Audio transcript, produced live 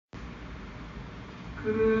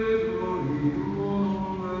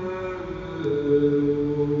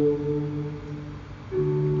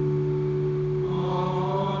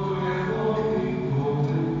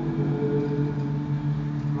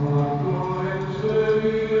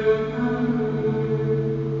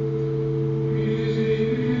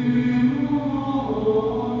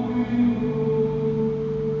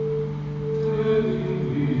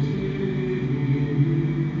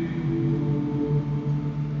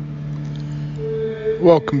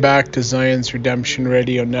Welcome back to Zion's Redemption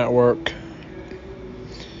Radio Network.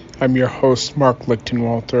 I'm your host, Mark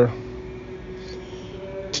Lichtenwalter.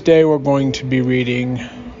 Today we're going to be reading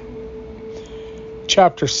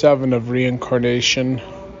Chapter 7 of Reincarnation,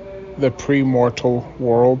 the Pre-Mortal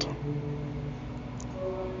World.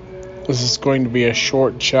 This is going to be a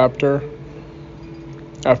short chapter.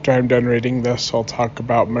 After I'm done reading this, I'll talk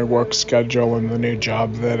about my work schedule and the new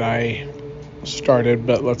job that I started,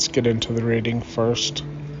 but let's get into the reading first.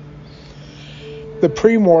 The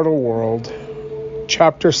Pre-Mortal World,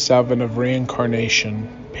 Chapter 7 of Reincarnation,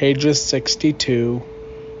 pages 62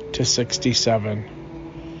 to 67.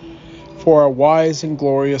 For a wise and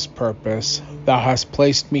glorious purpose, thou hast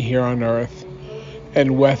placed me here on earth,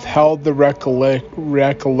 and withheld the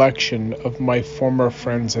recollection of my former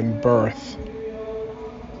friends in birth.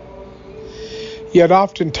 Yet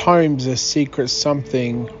oftentimes a secret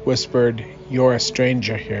something whispered, "You're a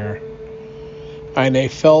stranger here," and I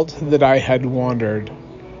felt that I had wandered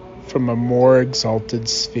from a more exalted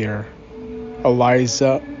sphere.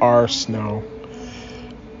 Eliza R. Snow.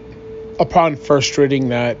 Upon first reading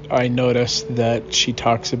that, I noticed that she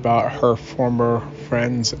talks about her former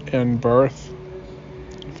friends in birth.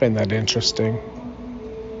 I find that interesting.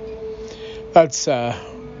 That's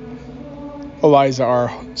Eliza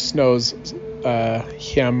R. Snow's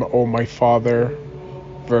Hymn, O My Father,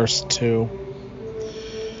 verse 2.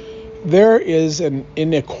 There is an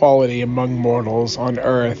inequality among mortals on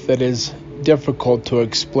earth that is difficult to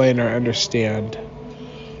explain or understand.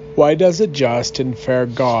 Why does a just and fair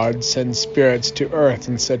God send spirits to earth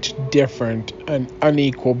in such different and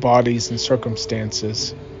unequal bodies and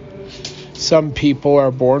circumstances? Some people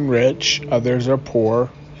are born rich, others are poor.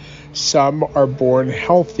 Some are born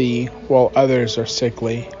healthy, while others are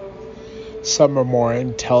sickly. Some are more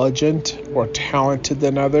intelligent or talented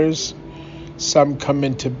than others. Some come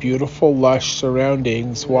into beautiful, lush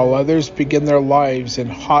surroundings, while others begin their lives in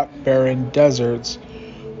hot, barren deserts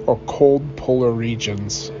or cold polar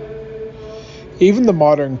regions. Even the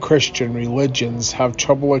modern Christian religions have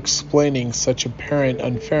trouble explaining such apparent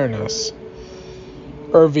unfairness.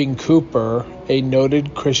 Irving Cooper, a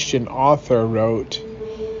noted Christian author, wrote,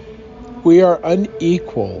 "We are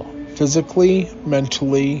unequal, physically,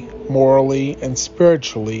 mentally, morally, and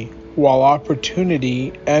spiritually, while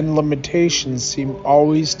opportunity and limitations seem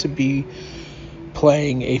always to be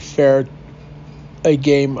playing a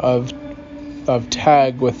game of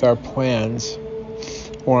tag with our plans."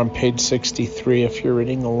 Or on page 63 if you're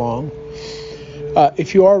reading along.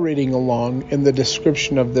 If you are reading along, in the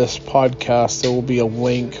description of this podcast, there will be a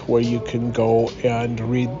link where you can go and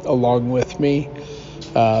read along with me.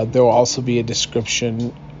 There will also be a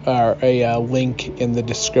description or a link in the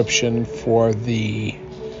description for the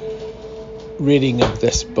reading of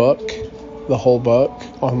this book, the whole book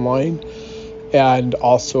online, and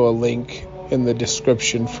also a link in the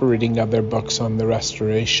description for reading other books on the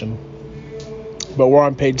restoration. But we're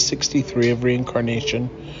on page 63 of Reincarnation,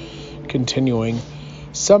 continuing.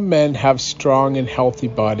 Some men have strong and healthy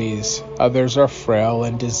bodies, others are frail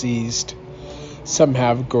and diseased. Some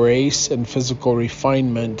have grace and physical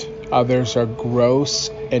refinement, others are gross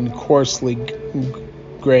and coarsely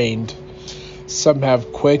grained. Some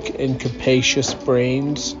have quick and capacious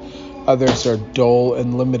brains, others are dull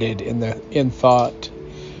and limited in thought.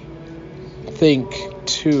 Think,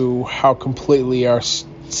 too, how completely our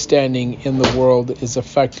standing in the world is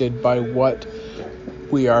affected by what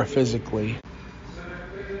we are physically.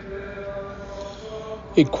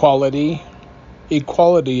 Equality.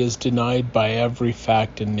 Equality is denied by every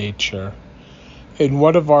fact in nature. In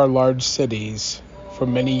one of our large cities, for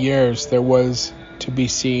many years, there was to be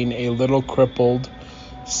seen a little crippled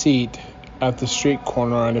seat at the street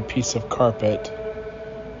corner on a piece of carpet.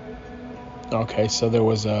 Okay, so there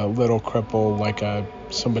was a little cripple, like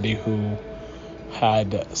somebody who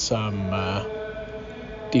had some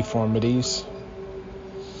deformities.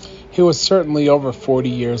 He was certainly over 40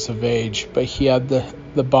 years of age, but he had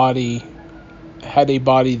a body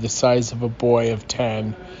the size of a boy of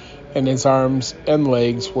 10, and his arms and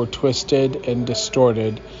legs were twisted and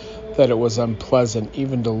distorted that it was unpleasant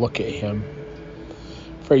even to look at him.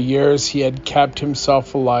 For years he had kept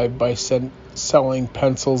himself alive by selling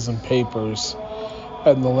pencils and papers.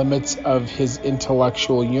 and the limits of his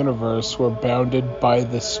intellectual universe were bounded by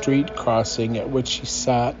the street crossing at which he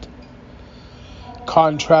sat.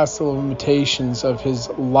 Contrast the limitations of his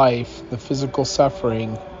life, the physical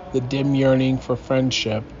suffering, the dim yearning for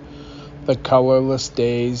friendship, the colorless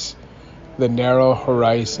days, the narrow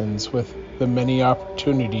horizons, with the many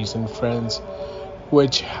opportunities and friends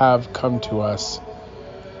which have come to us.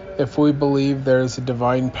 If we believe there is a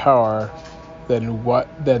divine power,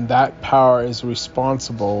 then that power is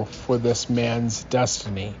responsible for this man's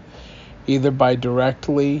destiny, either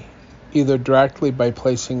directly by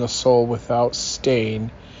placing a soul without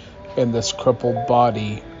stain in this crippled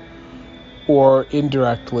body, or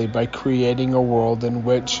indirectly by creating a world in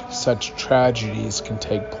which such tragedies can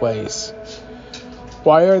take place.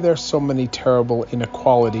 Why are there so many terrible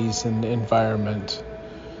inequalities in the environment?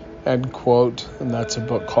 End quote. And that's a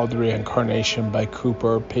book called Reincarnation by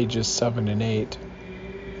Cooper, pages 7 and 8.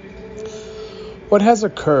 What has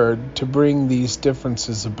occurred to bring these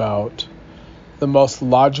differences about? The most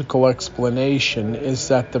logical explanation is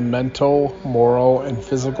that the mental, moral, and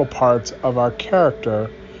physical parts of our character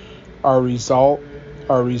are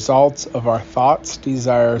results of our thoughts,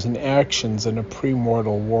 desires, and actions in a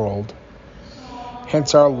premortal world.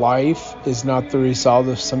 Hence, our life is not the result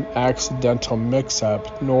of some accidental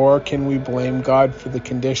mix-up, nor can we blame God for the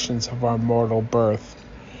conditions of our mortal birth.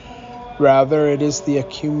 Rather, it is the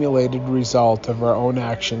accumulated result of our own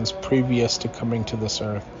actions previous to coming to this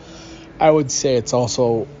earth. I would say it's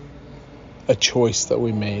also a choice that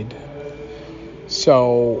we made.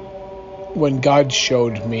 So when God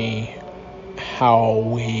showed me how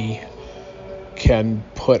we can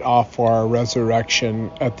put off our resurrection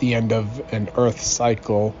at the end of an earth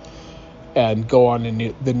cycle and go on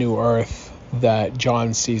the new earth that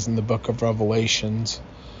John sees in the book of Revelations,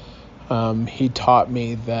 he taught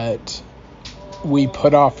me that we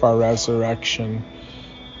put off our resurrection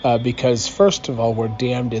because, first of all, we're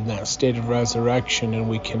damned in that state of resurrection, and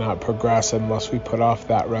we cannot progress unless we put off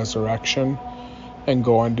that resurrection and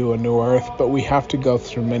go on to a new earth. But we have to go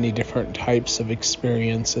through many different types of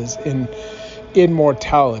experiences in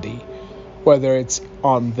mortality, whether it's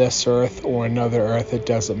on this earth or another earth, it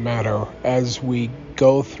doesn't matter. As we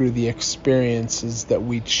go through the experiences that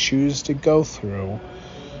we choose to go through,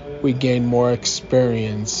 we gain more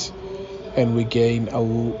experience and we gain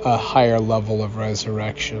a higher level of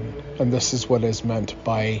resurrection. And this is what is meant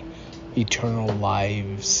by eternal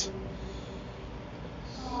lives.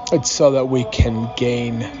 It's so that we can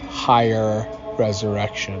gain higher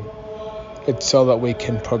resurrection. It's so that we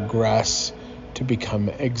can progress to become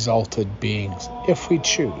exalted beings, if we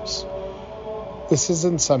choose. This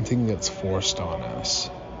isn't something that's forced on us.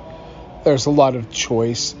 There's a lot of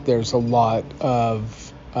choice. There's a lot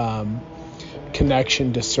of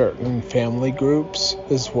connection to certain family groups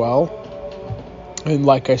as well. And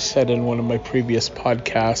like I said in one of my previous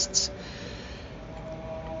podcasts,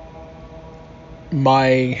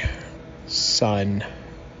 my son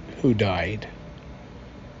who died,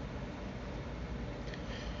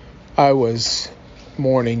 I was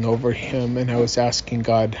mourning over him, and I was asking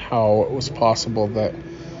God how it was possible that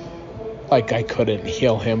I couldn't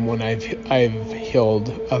heal him when I've healed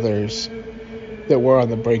others that were on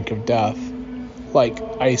the brink of death.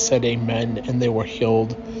 I said amen and they were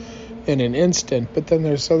healed in an instant, but then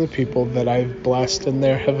there's other people that I've blessed and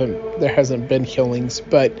there hasn't been healings.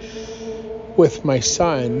 But with my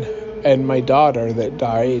son and my daughter that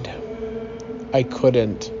died, I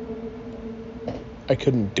couldn't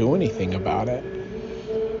do anything about it.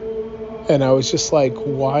 And I was just like,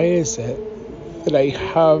 why is it that I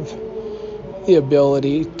have the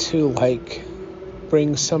ability to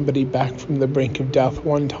bring somebody back from the brink of death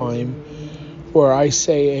one time, where I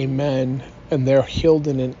say amen and they're healed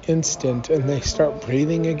in an instant and they start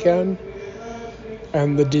breathing again,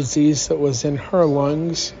 and the disease that was in her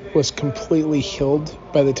lungs was completely healed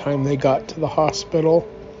by the time they got to the hospital.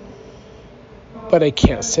 But I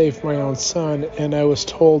can't save my own son, and I was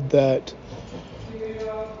told that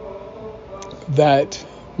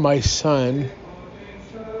my son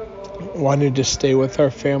wanted to stay with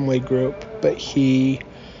our family group, but he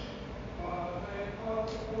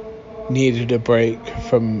needed a break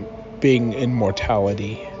from being in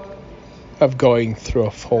mortality, of going through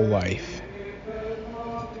a full life.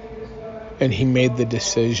 And he made the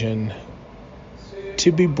decision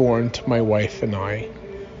to be born to my wife and I,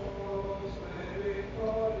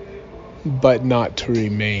 but not to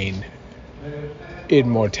remain in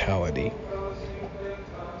mortality.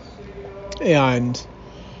 And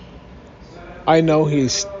I know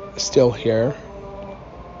he's still here.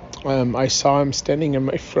 I saw him standing in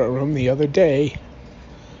my front room the other day,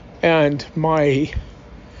 and my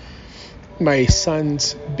my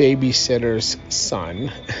son's babysitter's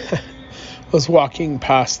son was walking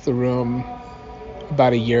past the room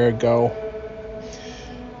about a year ago.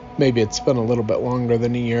 Maybe it's been a little bit longer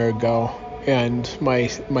than a year ago. And my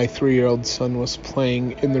 3-year-old son was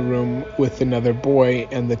playing in the room with another boy,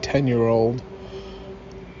 and the 10-year-old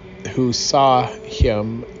who saw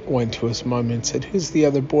him went to his mom and said, "Who's the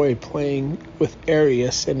other boy playing with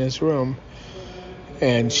Arius in his room?"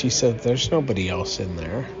 And she said, "There's nobody else in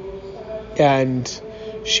there." And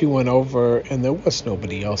she went over, and there was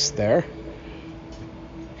nobody else there.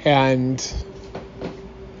 And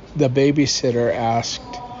the babysitter asked,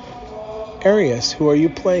 "Arius, who are you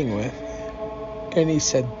playing with?" And he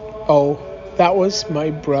said, "Oh, that was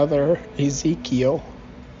my brother Ezekiel."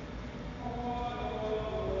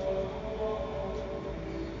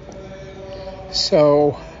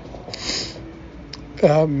 So,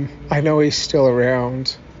 I know he's still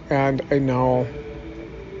around, and I know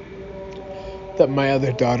that my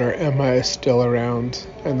other daughter, Emma, is still around,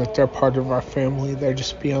 and that they're part of our family. They're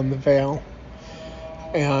just beyond the veil.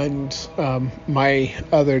 And my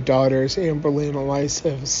other daughters, Amberly and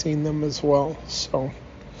Eliza, have seen them as well. So,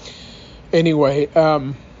 anyway,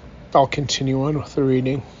 I'll continue on with the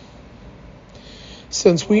reading.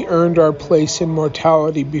 Since we earned our place in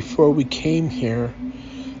mortality before we came here,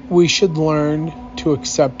 we should learn to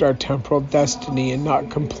accept our temporal destiny and not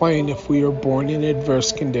complain if we are born in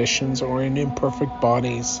adverse conditions or in imperfect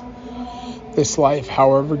bodies. This life,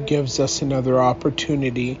 however, gives us another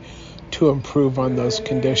opportunity to improve on those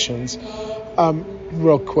conditions.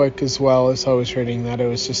 Real quick, as well, as I was reading that, I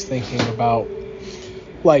was just thinking about,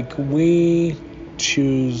 like, we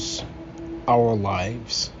choose our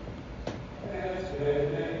lives.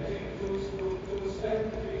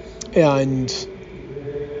 And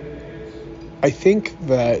I think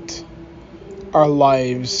that our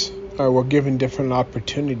lives we're given different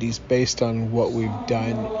opportunities based on what we've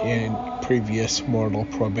done in previous mortal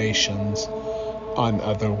probations on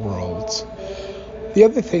other worlds. The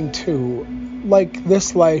other thing, too, like,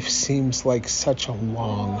 this life seems like such a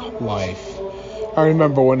long life. I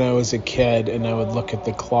remember when I was a kid and I would look at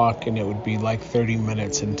the clock and it would be like 30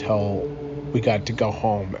 minutes until we got to go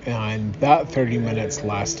home, and that 30 minutes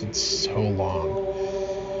lasted so long.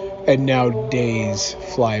 And now days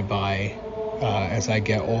fly by. As I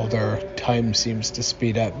get older, time seems to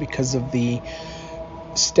speed up because of the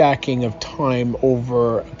stacking of time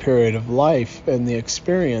over a period of life and the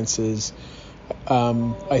experiences.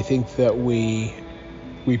 I think that we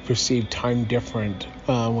perceive time different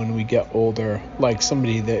when we get older. Like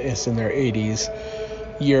somebody that is in their 80s,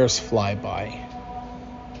 years fly by.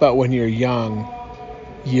 But when you're young,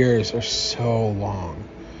 years are so long.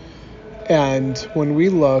 And when we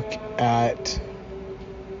look at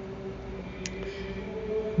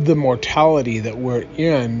the mortality that we're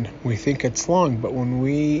in, we think it's long. But when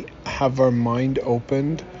we have our mind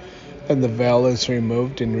opened and the veil is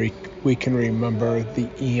removed and we can remember the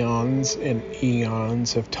eons and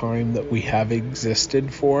eons of time that we have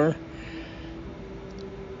existed for,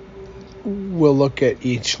 we'll look at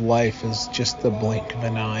each life as just the blink of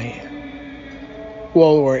an eye.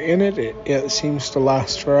 While we're in it, it seems to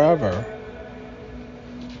last forever.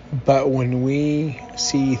 But when we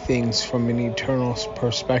see things from an eternal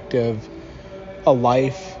perspective, a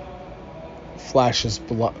life flashes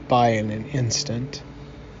by in an instant.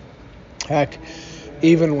 Heck,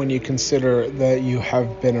 even when you consider that you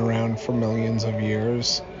have been around for millions of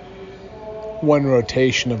years, one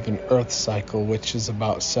rotation of an Earth cycle, which is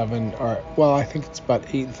about I think it's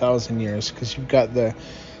about 8,000 years, because you've got the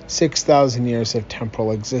 6,000 years of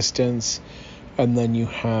temporal existence, and then you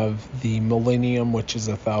have the millennium, which is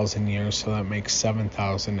 1,000 years, so that makes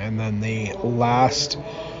 7,000, and then the last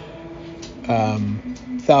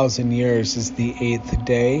 1,000 years is the 8th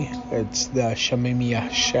day. It's the Shemimia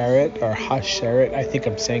Sheret, or Hasheret. I think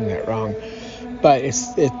I'm saying that wrong, but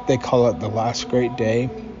they call it the last great day,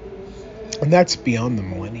 and that's beyond the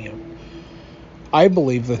millennium. I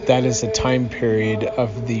believe that is a time period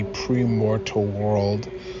of the pre-mortal world.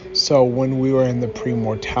 So when we were in the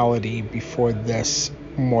pre-mortality, before this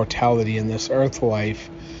mortality in this earth life,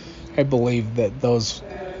 I believe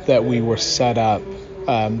that we were set up,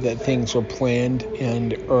 that things were planned,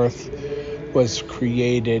 and Earth was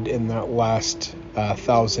created in that last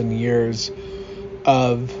 1,000 years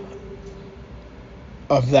of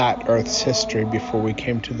that Earth's history before we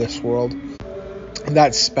came to this world.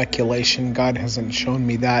 That's speculation. God hasn't shown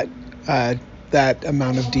me that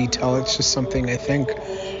amount of detail. It's just something I think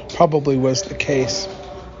probably was the case.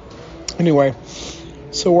 Anyway,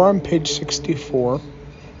 so we're on page 64,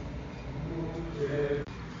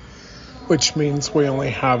 which means we only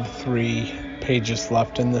have 3 pages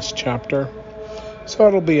left in this chapter. So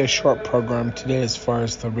it'll be a short program today as far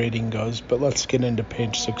as the reading goes, but let's get into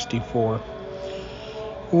page 64.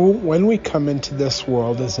 When we come into this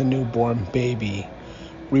world as a newborn baby,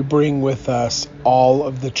 we bring with us all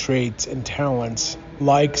of the traits and talents,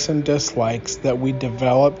 likes and dislikes that we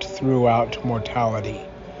developed throughout mortality.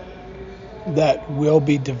 That will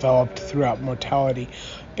be developed throughout mortality.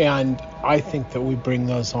 And I think that we bring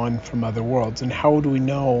those on from other worlds. And how do we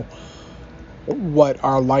know what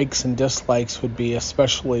our likes and dislikes would be,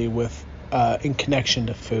 especially with in connection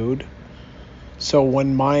to food? So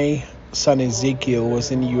when my son Ezekiel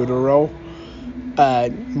was in utero,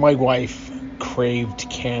 my wife craved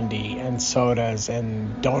candy and sodas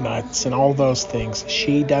and donuts and all those things.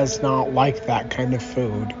 She does not like that kind of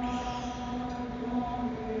food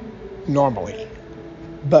normally.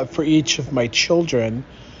 But for each of my children,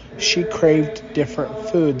 she craved different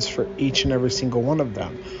foods for each and every single one of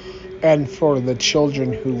them. And for the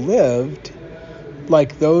children who lived,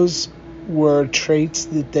 like those were traits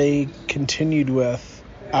that they continued with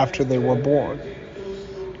after they were born.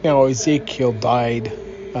 Now, Ezekiel died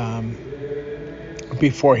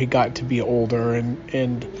before he got to be older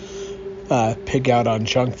and pig out on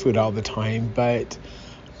junk food all the time, but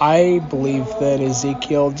I believe that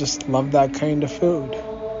Ezekiel just loved that kind of food.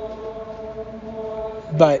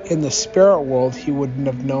 But in the spirit world, he wouldn't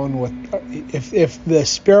have known what. If the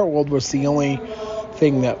spirit world was the only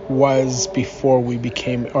thing that was before we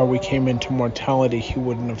came into mortality, he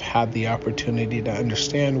wouldn't have had the opportunity to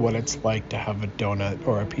understand what it's like to have a donut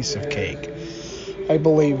or a piece of cake. I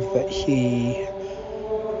believe that he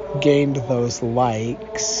gained those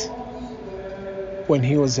likes when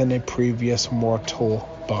he was in a previous mortal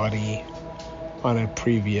body on a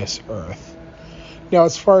previous earth. Now,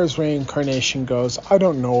 as far as reincarnation goes, I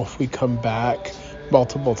don't know if we come back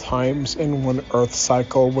multiple times in one earth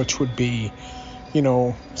cycle, which would be,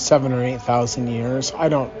 7,000 or 8,000 years. I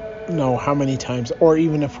don't know how many times, or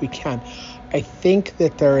even if we can. I think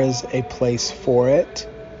that there is a place for it,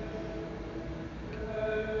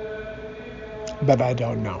 but I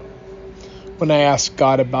don't know. When I asked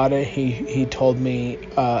God about it, he told me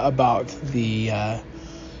about the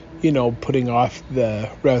putting off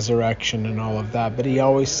the resurrection and all of that. But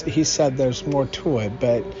he said there's more to it,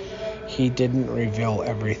 but he didn't reveal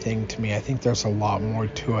everything to me. I think there's a lot more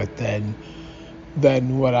to it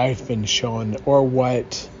than what I've been shown or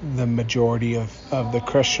what the majority of the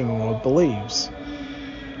Christian world believes.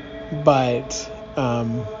 But,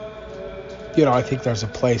 I think there's a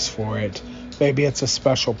place for it. Maybe it's a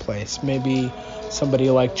special place. Maybe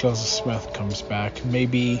somebody like Joseph Smith comes back.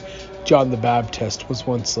 Maybe John the Baptist was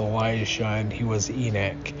once Elijah and he was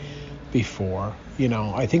Enoch before.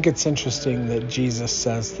 I think it's interesting that Jesus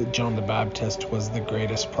says that John the Baptist was the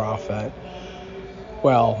greatest prophet.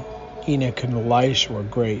 Well, Enoch and Elijah were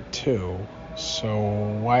great too.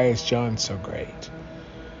 So why is John so great?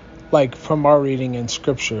 Like, from our reading in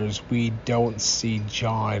scriptures, we don't see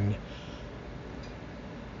John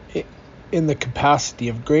in the capacity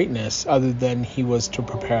of greatness, other than he was to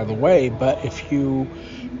prepare the way. But if you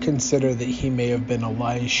consider that he may have been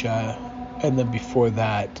Elisha, and then before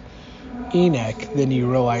that Enoch, then you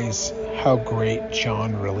realize how great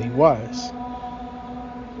John really was.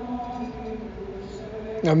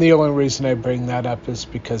 And the only reason I bring that up is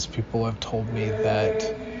because people have told me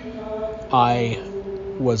that I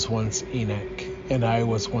was once Enoch, and I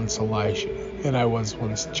was once Elijah, and I was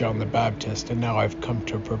once John the Baptist, and now I've come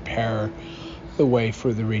to prepare the way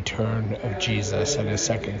for the return of Jesus and his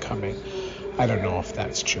second coming. I don't know if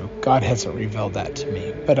that's true. God hasn't revealed that to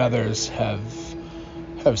me, but others have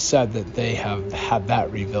said that they have had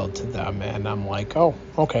that revealed to them, and I'm like, oh,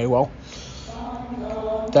 okay, well,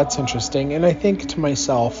 that's interesting. And I think to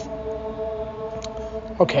myself,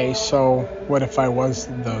 okay, so what if I was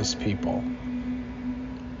those people?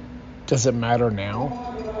 Does it matter now?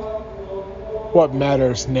 What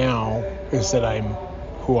matters now is that I'm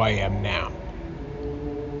who I am now.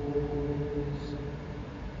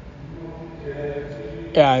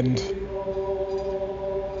 And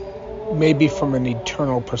maybe from an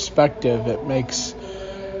eternal perspective, it makes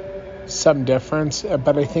some difference,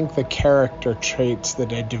 but I think the character traits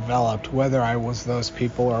that I developed, whether I was those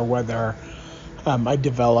people or whether I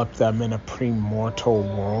developed them in a pre-mortal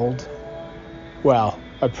world, well,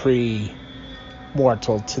 a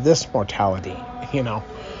pre-mortal to this mortality,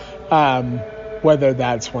 whether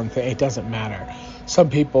that's one thing, it doesn't matter. Some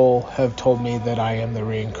people have told me that I am the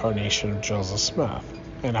reincarnation of Joseph Smith,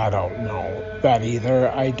 and I don't know that either.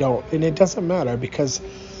 And it doesn't matter, because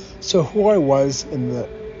so who I was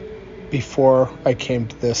before I came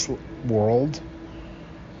to this world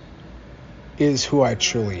is who I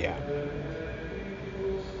truly am.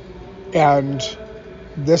 And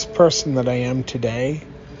this person that I am today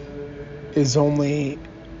is only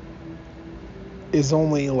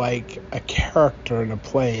like a character in a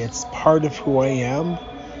play. It's part of who I am,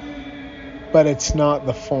 but it's not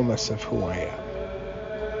the fullness of who I am.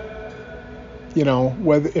 You know,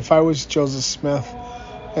 whether if I was Joseph Smith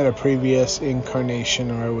in a previous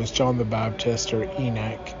incarnation, or I was John the Baptist or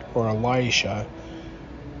Enoch or Elijah,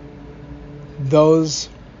 those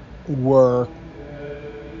were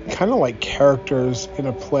kind of like characters in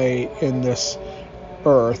a play in this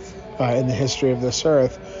earth, in the history of this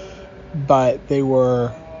earth, but they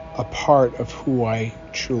were a part of who I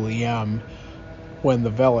truly am when the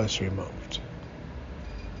veil is removed.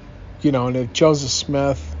 You know, and if Joseph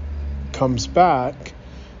Smith comes back,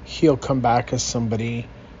 he'll come back as somebody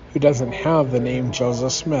who doesn't have the name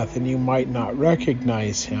Joseph Smith, and you might not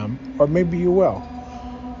recognize him, or maybe you will.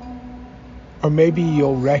 Or maybe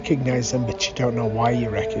you'll recognize him, but you don't know why you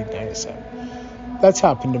recognize him. That's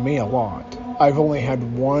happened to me a lot. I've only had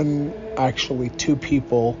two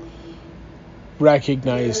people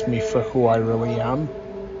recognize me for who I really am.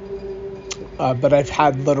 But I've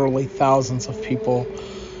had literally thousands of people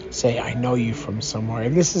say, I know you from somewhere.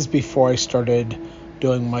 And this is before I started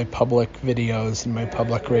doing my public videos and my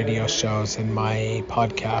public radio shows and my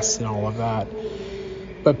podcasts and all of that.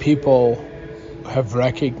 But people have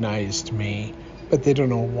recognized me, but they don't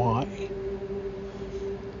know why.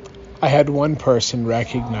 I had one person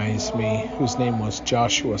recognize me whose name was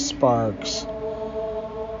Joshua Sparks,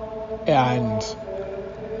 and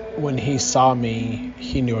when he saw me,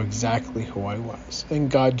 he knew exactly who I was, and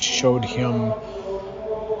God showed him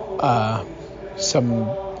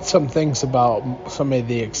some things about some of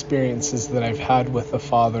the experiences that I've had with the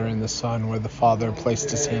Father and the Son, where the Father placed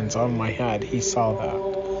his hands on my head. He saw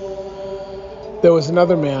that. There was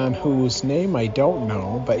another man whose name I don't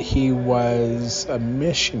know, but he was a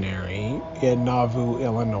missionary in Nauvoo,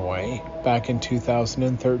 Illinois, back in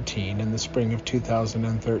 2013, in the spring of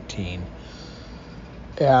 2013.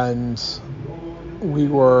 And we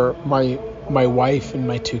were, my wife and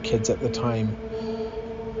my two kids at the time,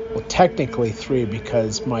 well, technically 3,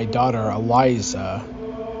 because my daughter Eliza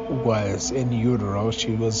was in utero.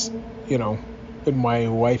 She was, in my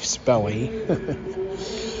wife's belly.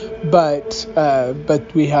 But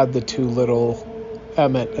we had the 2 little,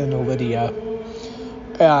 Emmett and Lydia,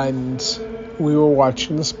 and we were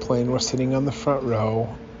watching this plane. We're sitting on the front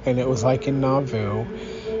row, and it was like in Nauvoo,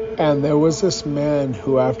 and there was this man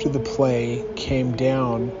who, after the play, came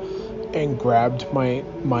down and grabbed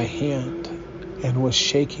my hand and was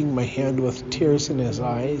shaking my hand with tears in his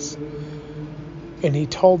eyes, and he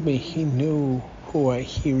told me he knew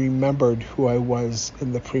he remembered who I was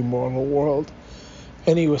in the premortal world.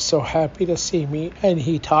 And he was so happy to see me, and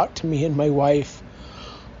he talked to me and my wife,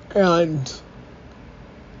 and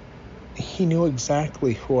he knew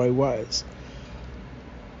exactly who I was.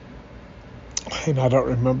 And I don't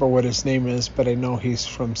remember what his name is, but I know he's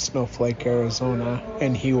from Snowflake, Arizona,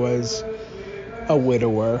 and he was a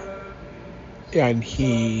widower, and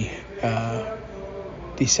he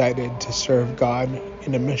decided to serve God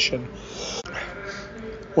in a mission.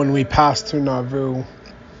 When we passed through Nauvoo,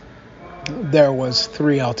 there was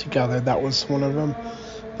 3 altogether. That was one of them.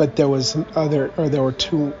 But there were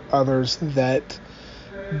 2 others that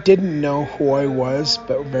didn't know who I was,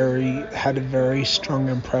 but had a very strong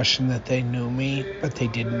impression that they knew me, but they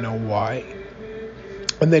didn't know why.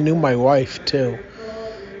 And they knew my wife too.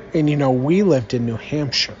 And we lived in New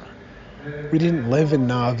Hampshire. We didn't live in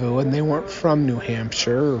Nauvoo, and they weren't from New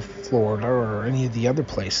Hampshire or Florida or any of the other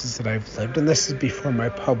places that I've lived. And this is before my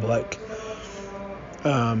public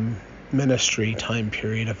ministry time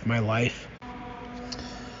period of my life.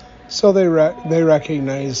 So they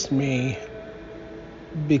recognized me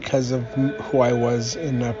because of who I was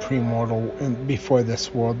in a premortal, and before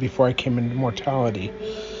this world, before I came into mortality.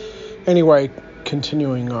 Anyway,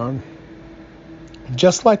 continuing on.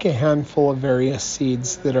 Just like a handful of various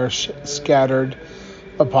seeds that are scattered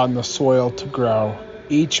upon the soil to grow,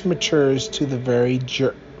 each matures to the very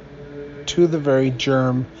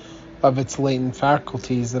germ of its latent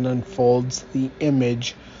faculties and unfolds the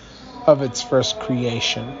image of its first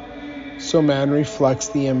creation. So man reflects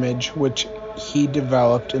the image which he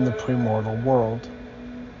developed in the premortal world.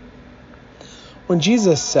 When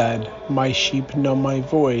Jesus said, "My sheep know my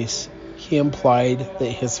voice," he implied that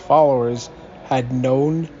his followers had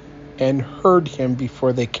known and heard him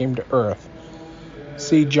before they came to earth.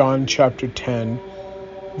 See John chapter 10,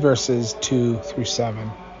 verses 2 through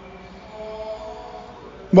 7.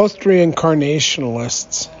 Most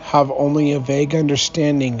reincarnationalists have only a vague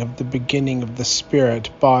understanding of the beginning of the spirit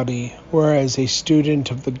body, whereas a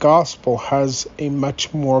student of the gospel has a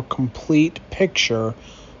much more complete picture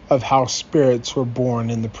of how spirits were born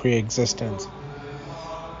in the pre-existence.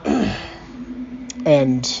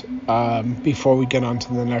 And before we get on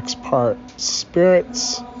to the next part,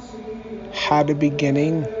 spirits had a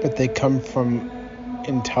beginning, but they come from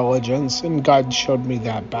intelligence, and God showed me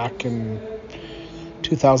that back in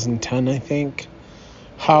 2010, I think.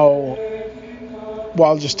 I'll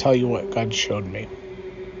just tell you what God showed me.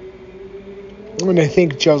 And I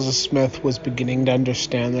think Joseph Smith was beginning to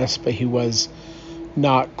understand this, but he was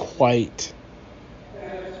not quite,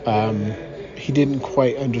 he didn't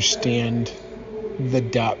quite understand the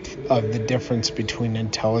depth of the difference between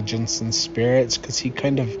intelligence and spirits, because he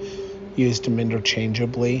kind of used them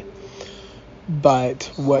interchangeably.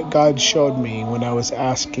 But what God showed me when I was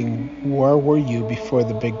asking, where were you before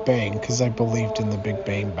the Big Bang? Because I believed in the Big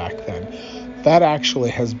Bang back then. That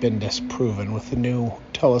actually has been disproven with the new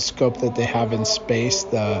telescope that they have in space.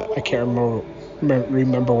 I can't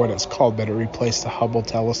remember what it's called, but it replaced the Hubble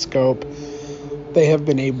telescope. They have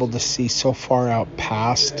been able to see so far out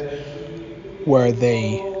past where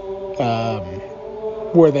they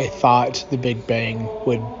thought the Big Bang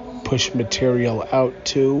would push material out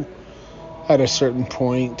to at a certain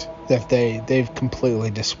point, that they've completely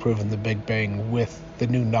disproven the Big Bang with the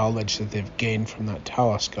new knowledge that they've gained from that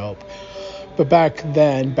telescope. But back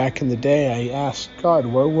in the day, I asked God,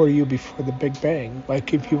 where were you before the Big Bang?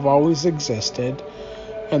 Like, if you've always existed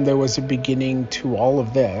and there was a beginning to all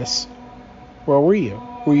of this, where were you?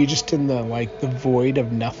 Were you just in the void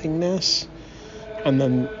of nothingness? And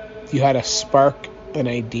then you had a spark, an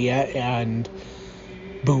idea, and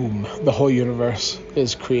boom, the whole universe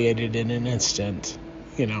is created in an instant,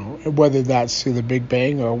 whether that's through the Big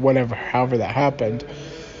Bang or however that happened.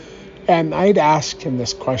 And I'd asked him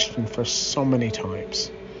this question for so many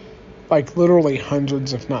times, literally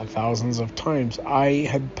hundreds, if not thousands of times. I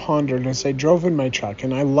had pondered as I drove in my truck,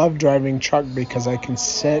 and I love driving truck because I can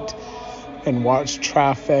sit and watch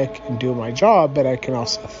traffic and do my job, but I can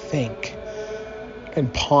also think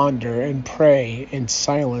and ponder and pray in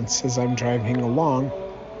silence as I'm driving along.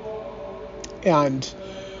 And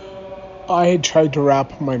I had tried to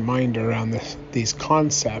wrap my mind around these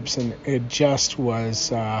concepts, and it just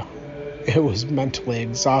was mentally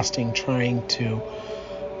exhausting trying to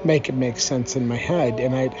make it make sense in my head.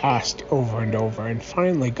 And I'd asked over and over, and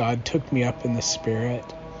finally God took me up in the spirit,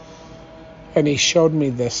 and he showed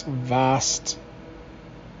me this vast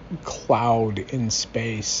cloud in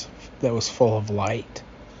space that was full of light.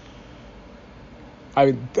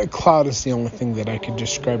 The cloud is the only thing that I could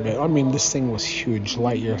describe it. I mean, this thing was huge,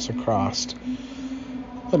 light years across.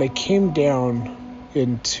 And I came down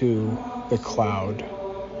into the cloud,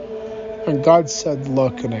 and God said,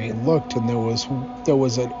 look, and I looked, and there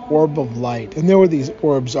was an orb of light, and there were these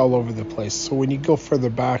orbs all over the place. So when you go further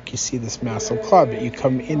back, you see this massive cloud, but you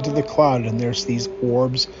come into the cloud, and there's these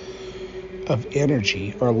orbs of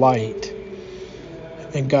energy or light.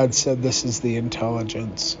 And God said, this is the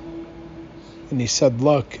intelligence. And he said,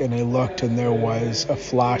 look, and I looked, and there was a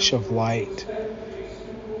flash of light.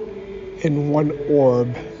 And one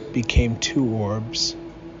orb became two orbs.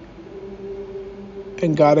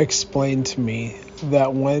 And God explained to me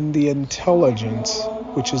that when the intelligence,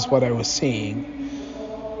 which is what I was seeing,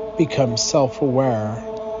 becomes self-aware,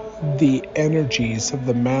 the energies of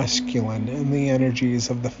the masculine and the energies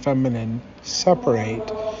of the feminine separate,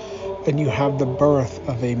 and you have the birth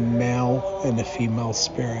of a male and a female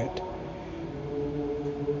spirit.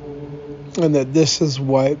 And that this is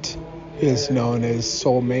what is known as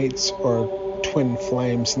soulmates or twin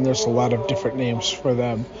flames, and there's a lot of different names for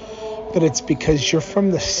them. But it's because you're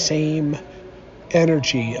from the same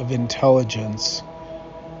energy of intelligence.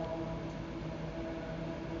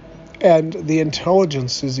 And the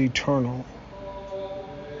intelligence is eternal.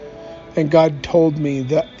 And God told me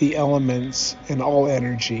that the elements and all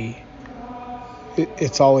energy,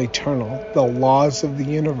 it's all eternal. The laws of the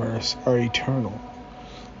universe are eternal.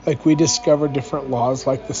 We discover different laws,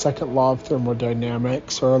 like the second law of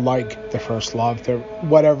thermodynamics, or like the first law of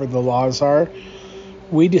whatever the laws are.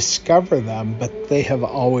 We discover them, but they have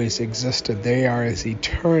always existed. They are as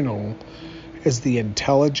eternal as the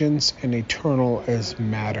intelligence and eternal as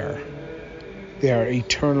matter. They are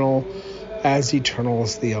eternal as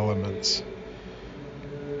the elements.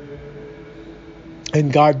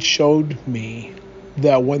 And God showed me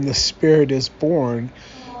that when the spirit is born,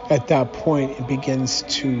 at that point it begins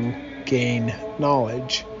to gain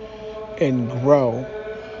knowledge and grow.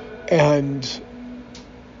 And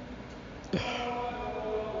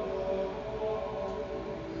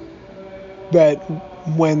that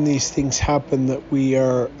when these things happen, that we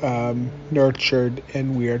are nurtured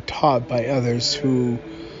and we are taught by others who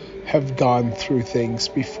have gone through things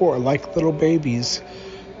before. Like little babies,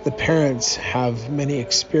 the parents have many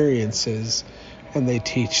experiences, and they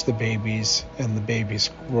teach the babies, and the babies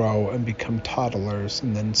grow and become toddlers,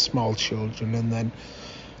 and then small children, and then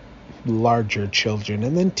larger children,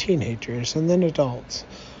 and then teenagers, and then adults.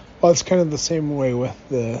 Well, it's kind of the same way with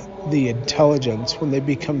the intelligence. When they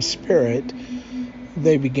become spirit,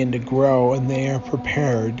 they begin to grow, and they are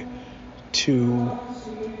prepared to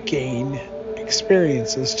gain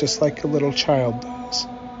experiences just like a little child does.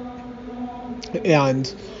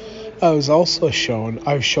 And I've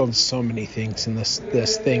shown so many things in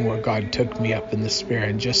this thing where God took me up in the spirit,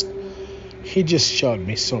 and he just showed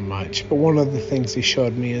me so much. But one of the things he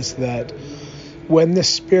showed me is that when the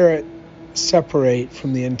spirit separate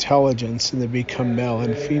from the intelligence and they become male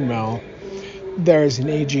and female, there's an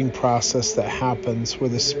aging process that happens where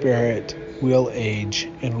the spirit will age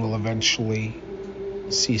and will eventually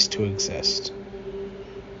cease to exist.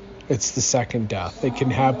 It's the second death. It can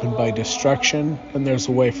happen by destruction, and there's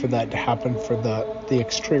a way for that to happen for the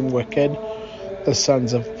extreme wicked, the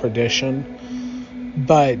sons of perdition.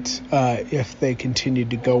 But if they continue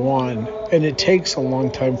to go on, and it takes a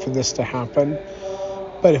long time for this to happen,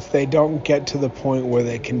 but if they don't get to the point where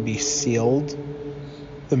they can be sealed,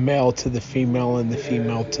 the male to the female and the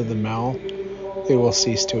female to the male, they will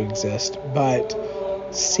cease to exist. But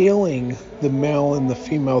sealing the male and the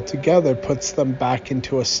female together puts them back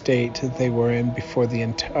into a state that they were in before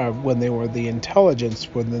when they were the intelligence,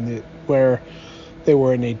 where they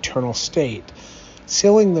were in an eternal state.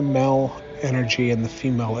 Sealing the male energy and the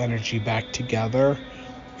female energy back together,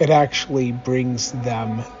 it actually brings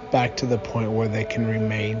them back to the point where they can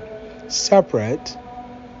remain separate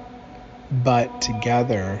but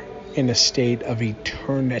together in a state of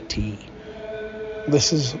eternity.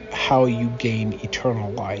 This is how you gain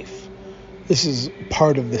eternal life. This is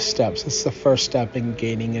part of the steps. It's the first step in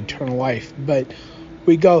gaining eternal life. But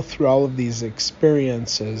we go through all of these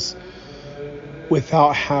experiences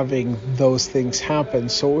without having those things happen.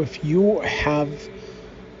 So if you have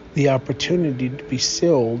the opportunity to be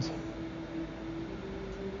sealed,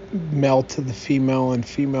 male to the female and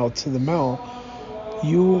female to the male,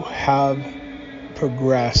 you have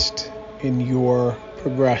progressed in your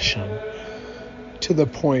progression to the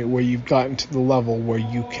point where you've gotten to the level where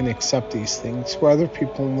you can accept these things. Where other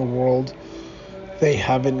people in the world, they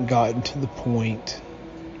haven't gotten to the point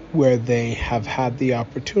where they have had the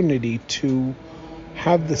opportunity to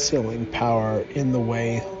have the sealing power in the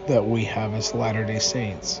way that we have as Latter-day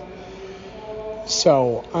Saints.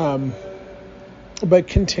 So, but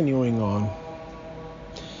continuing on,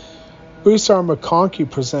 Bruce R. McConkie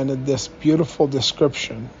presented this beautiful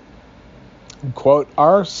description. Quote,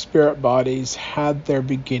 "Our spirit bodies had their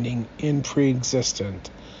beginning in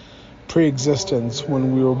pre-existence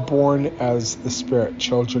when we were born as the spirit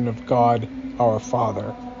children of God, our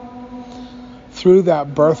Father. Through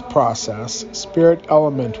that birth process, spirit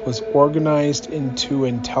element was organized into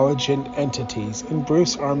intelligent entities." And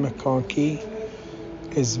Bruce R. McConkie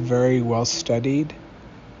is very well studied,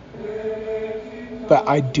 but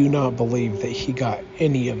I do not believe that he got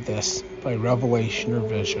any of this by revelation or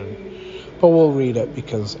vision. But we'll read it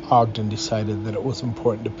because Ogden decided that it was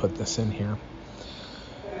important to put this in here.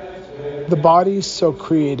 "The bodies so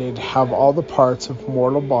created have all the parts of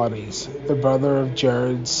mortal bodies. The brother of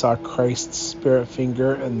Jared saw Christ's spirit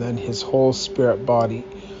finger and then his whole spirit body.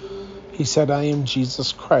 He said, 'I am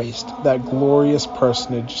Jesus Christ.' That glorious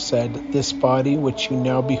personage said, 'This body which you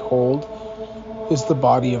now behold is the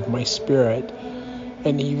body of my spirit.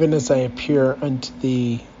 And even as I appear unto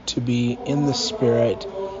thee to be in the spirit,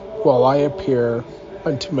 while I appear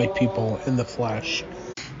unto my people in the flesh."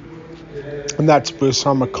 And that's Bruce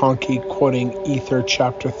R. McConkie quoting Ether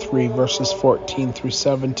chapter 3, verses 14 through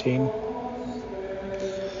 17.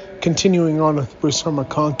 Continuing on with Bruce R.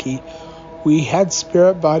 McConkie, "We had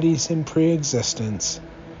spirit bodies in pre-existence.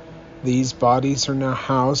 These bodies are now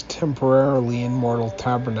housed temporarily in mortal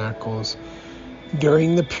tabernacles.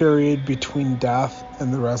 During the period between death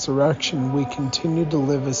and the resurrection, we continue to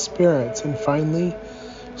live as spirits, and finally,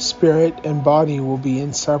 spirit and body will be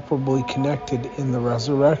inseparably connected in the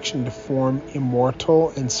resurrection to form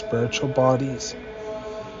immortal and spiritual bodies.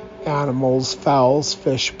 Animals, fowls,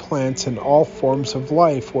 fish, plants, and all forms of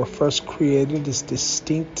life were first created as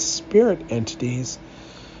distinct spirit entities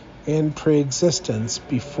in pre-existence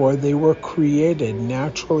before they were created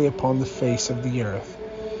naturally upon the face of the earth.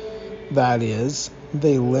 That is,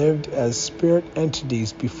 they lived as spirit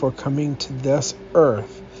entities before coming to this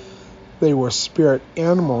earth. They were spirit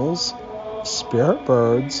animals, spirit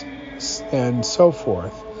birds, and so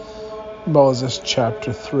forth. Moses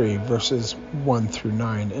chapter 3, verses 1 through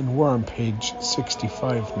 9, and we're on page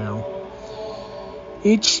 65 now.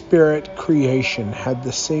 Each spirit creation had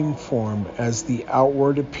the same form as the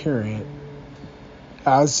outward appearance,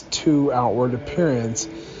 as to outward appearance,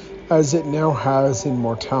 as it now has in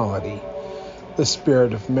mortality. The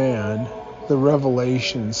spirit of man, the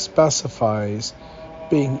revelation specifies,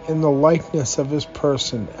 being in the likeness of his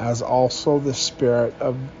person, as also the spirit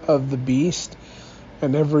of the beast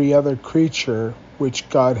and every other creature which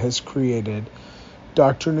God has created.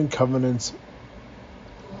 Doctrine and Covenants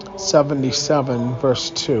 77, verse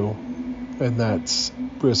 2, and that's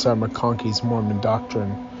Bruce R. McConkie's Mormon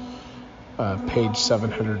Doctrine, page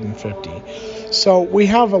 750. So we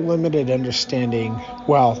have a limited understanding.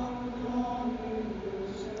 Well,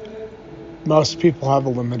 most people have a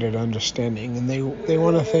limited understanding, and they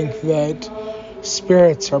want to think that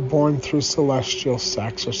spirits are born through celestial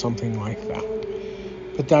sex or something like that.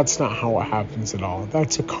 But that's not how it happens at all.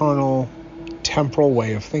 That's a carnal, temporal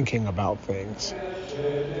way of thinking about things.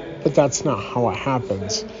 But that's not how it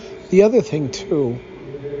happens. The other thing, too,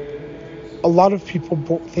 a lot of people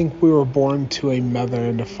think we were born to a mother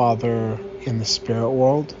and a father in the spirit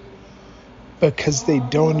world because they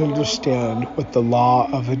don't understand what the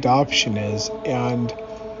law of adoption is and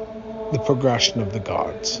the progression of the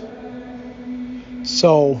gods.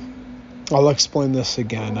 So, I'll explain this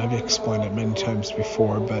again. I've explained it many times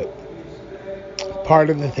before, but part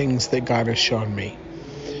of the things that God has shown me.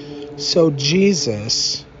 So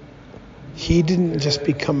Jesus, he didn't just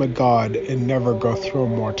become a god and never go through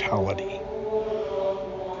immortality.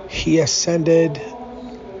 He ascended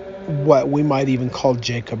what we might even call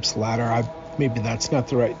Jacob's ladder. Maybe that's not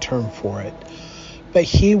the right term for it. But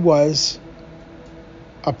he was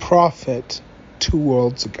a prophet 2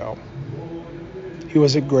 worlds ago. He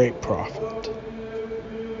was a great prophet.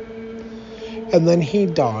 And then he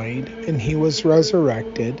died, and he was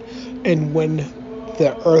resurrected. And when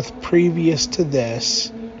the earth previous to this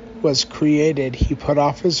was created, he put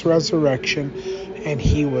off his resurrection, and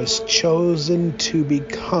he was chosen to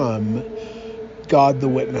become God, the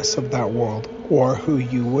witness of that world, or who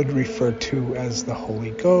you would refer to as the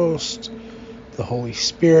Holy Ghost, the Holy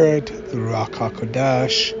Spirit, the Ruach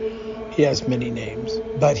HaKodesh. He has many names,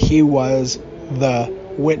 but he was the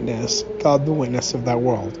witness, God the witness of that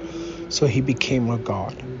world. So he became a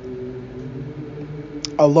God.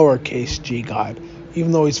 A lowercase g God.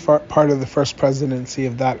 Even though he's part of the first presidency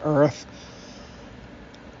of that earth,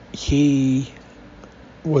 he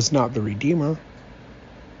was not the Redeemer.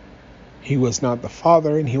 He was not the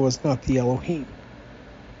Father, and he was not the Elohim.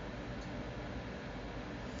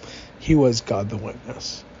 He was God the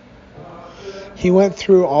witness. He went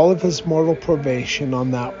through all of his mortal probation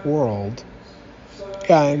on that world,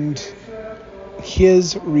 and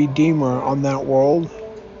his Redeemer on that world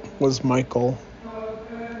was Michael,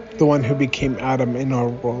 the one who became Adam in our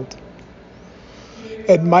world.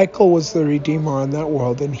 And Michael was the Redeemer on that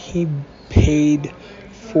world, and he paid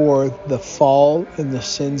for the fall and the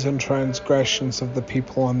sins and transgressions of the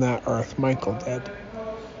people on that earth. Michael did.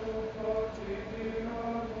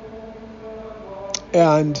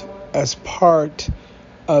 And as part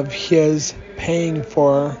of his paying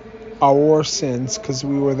for our sins, because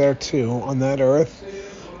we were there too on that earth,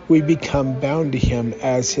 we become bound to him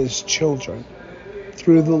as his children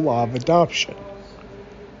through the law of adoption.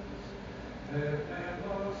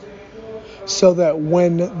 So that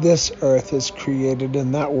when this earth is created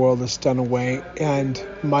and that world is done away, and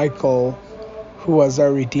Michael, who was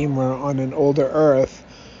our Redeemer on an older earth,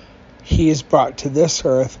 he is brought to this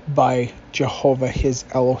earth by Jehovah, his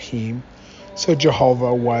Elohim. So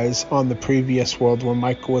Jehovah was on the previous world where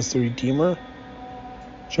Michael was the Redeemer.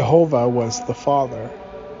 Jehovah was the Father.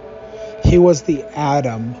 He was the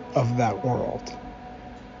Adam of that world.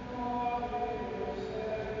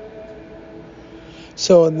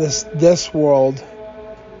 So in this world,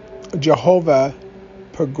 Jehovah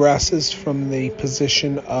progresses from the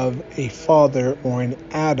position of a father or an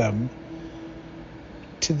Adam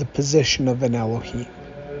to the position of an Elohim.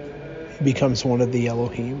 He becomes one of the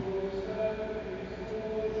Elohim.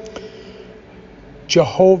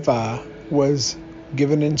 Jehovah was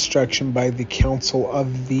given instruction by the council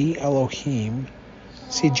of the Elohim.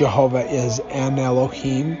 See, Jehovah is an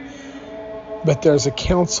Elohim, but there's a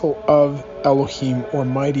council of Elohim, or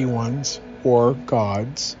mighty ones, or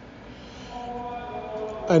gods,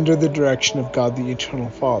 under the direction of God the Eternal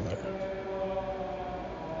Father.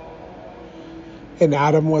 And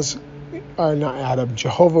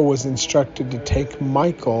Jehovah was instructed to take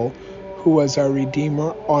Michael, who was our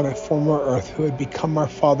Redeemer on a former earth, who had become our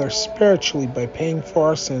Father spiritually by paying for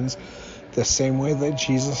our sins, the same way that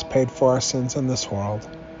Jesus paid for our sins in this world,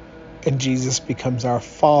 and Jesus becomes our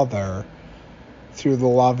Father through the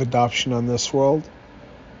law of adoption on this world,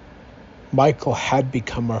 Michael had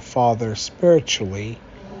become our Father spiritually,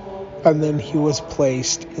 and then he was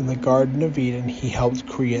placed in the Garden of Eden. He helped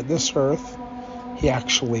create this earth.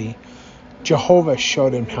 Jehovah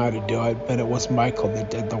showed him how to do it, but it was Michael that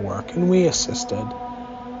did the work, and we assisted.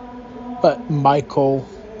 But Michael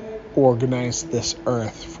organized this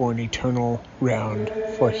earth for an eternal round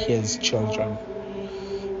for his children.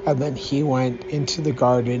 And then he went into the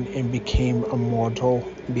garden and became a mortal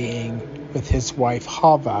being with his wife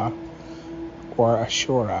Hava, or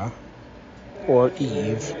Ashura, or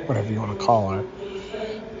Eve, whatever you want to call her.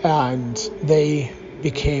 And they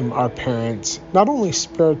became our parents, not only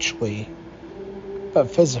spiritually, but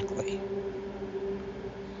physically.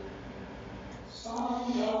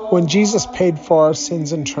 When Jesus paid for our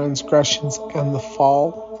sins and transgressions and the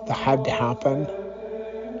fall that had to happen,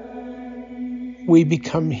 we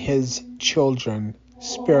become his children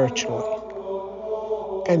spiritually.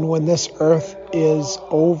 And when this earth is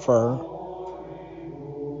over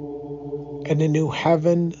and a new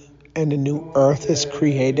heaven and a new earth is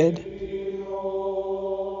created,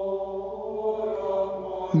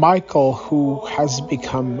 Michael, who has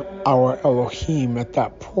become our Elohim at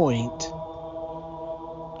that point,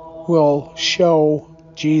 will show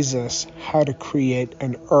Jesus how to create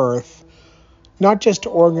an earth, not just to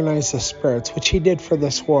organize the spirits, which he did for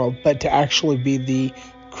this world, but to actually be the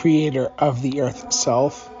creator of the earth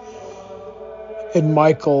itself. And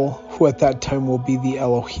Michael, who at that time will be the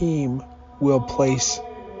Elohim, will place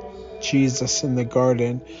Jesus in the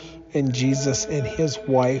garden, and Jesus and his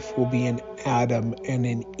wife will be an Adam and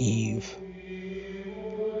an Eve.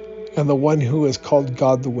 And the one who is called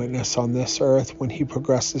God the Witness on this earth, when he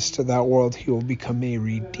progresses to that world, he will become a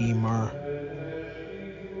redeemer.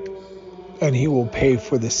 And he will pay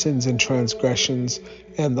for the sins and transgressions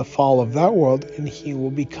and the fall of that world, and he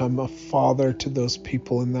will become a father to those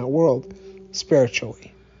people in that world,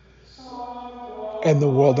 spiritually. And the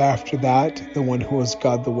world after that, the one who is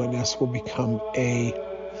God the Witness, will become a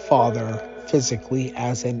father physically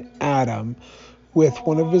as an Adam with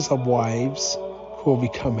one of his wives who will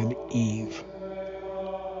become an Eve.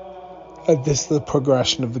 This is the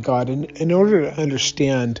progression of the God. And in order to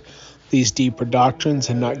understand these deeper doctrines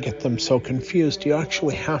and not get them so confused, you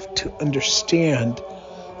actually have to understand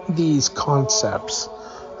these concepts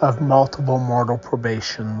of multiple mortal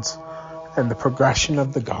probations and the progression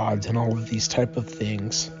of the gods and all of these type of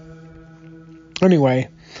things. Anyway,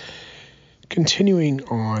 continuing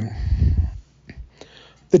on.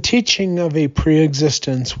 The teaching of a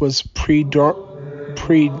pre-existence was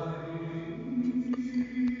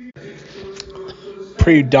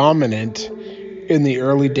predominant in the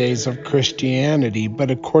early days of Christianity, but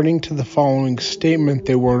according to the following statement,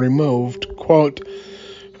 they were removed, quote,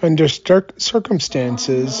 under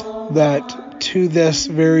circumstances that to this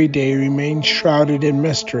very day remain shrouded in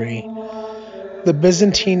mystery. The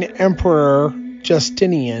Byzantine Emperor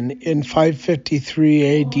Justinian in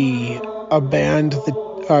 553 AD banned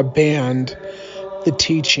the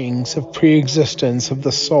teachings of pre-existence of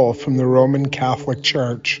the soul from the Roman Catholic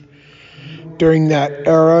Church. During that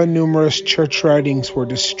era, numerous church writings were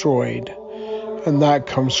destroyed, and that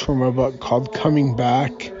comes from a book called Coming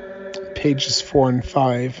Back, pages 4 and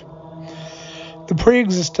 5. The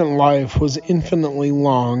pre-existent life was infinitely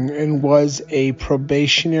long and was a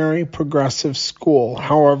probationary progressive school.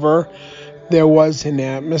 However, there was an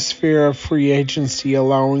atmosphere of free agency,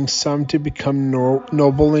 allowing some to become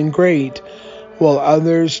noble and great, while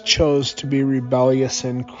others chose to be rebellious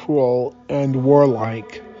and cruel and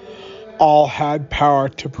warlike. All had power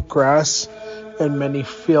to progress in many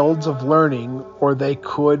fields of learning, or they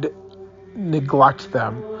could neglect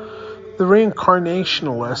them. The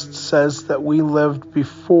Reincarnationalist says that we lived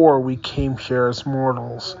before we came here as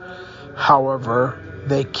mortals. However,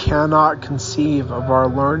 they cannot conceive of our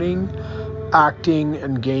learning, acting,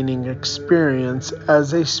 and gaining experience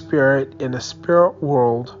as a spirit in a spirit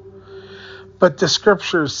world. But the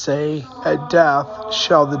scriptures say, at death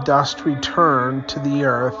shall the dust return to the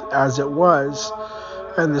earth as it was,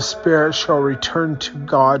 and the spirit shall return to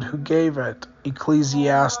God who gave it.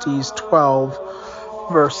 Ecclesiastes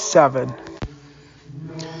 12, verse 7.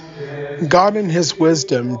 God in his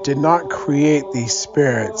wisdom did not create these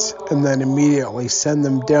spirits and then immediately send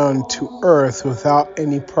them down to earth without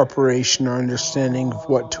any preparation or understanding of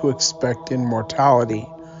what to expect in mortality.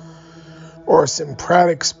 Orson Pratt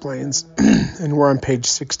explains, and we're on page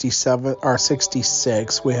 67 or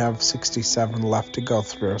 66. We have 67 left to go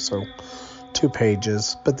through, so 2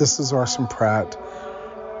 pages. But this is Orson Pratt.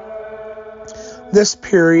 This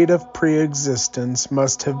period of pre-existence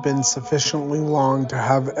must have been sufficiently long to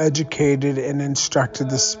have educated and instructed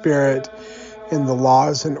the spirit in the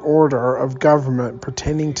laws and order of government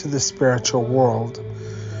pertaining to the spiritual world,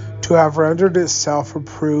 to have rendered itself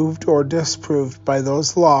approved or disproved by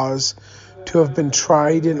those laws, to have been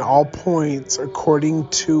tried in all points according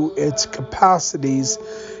to its capacities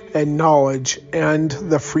and knowledge, and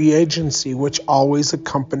the free agency which always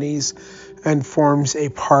accompanies and forms a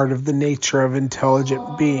part of the nature of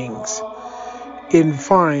intelligent beings. In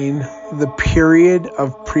fine, the period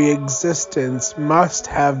of pre-existence must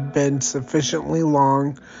have been sufficiently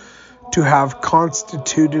long to have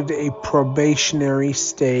constituted a probationary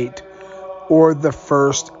state, or the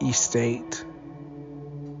first estate,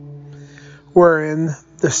 wherein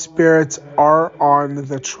the spirits are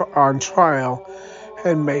on trial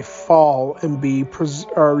and may fall and be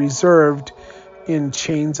reserved in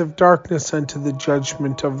chains of darkness unto the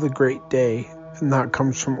judgment of the great day. And that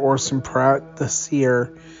comes from Orson Pratt, The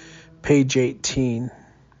Seer, page 18.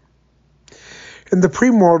 In the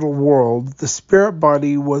premortal world, the spirit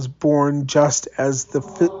body was born just as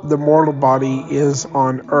the mortal body is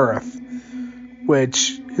on earth,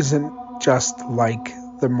 which isn't just like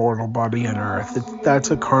the mortal body on earth. That's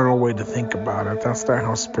a carnal way to think about it. That's not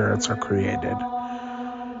how spirits are created.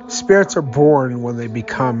 Spirits are born when they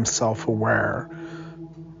become self-aware,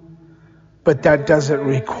 but that doesn't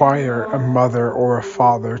require a mother or a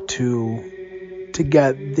father to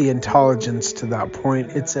get the intelligence to that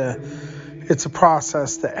point. It's a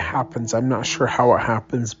process that happens. I'm not sure how it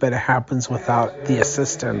happens, but it happens without the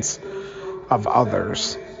assistance of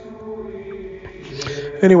others.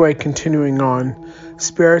 Anyway, continuing on,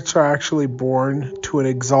 spirits are actually born to an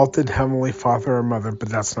exalted heavenly father or mother, but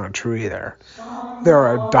that's not true either.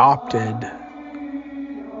 They're adopted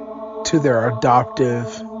to their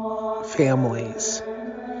adoptive families,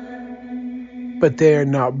 but they are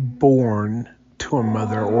not born to a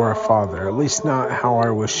mother or a father, at least not how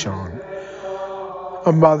I was shown.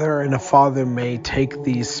 A mother and a father may take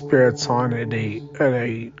these spirits on at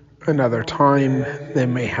another time. They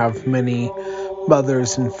may have many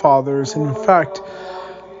mothers and fathers. And in fact,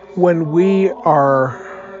 when we are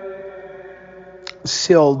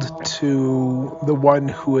sealed to the one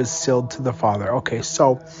who is sealed to the Father. Okay,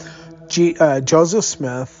 so Joseph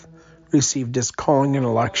Smith received his calling and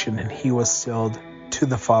election, and he was sealed to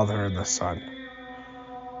the Father and the Son.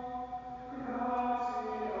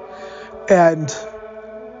 And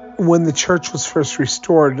when the church was first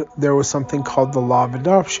restored, there was something called the law of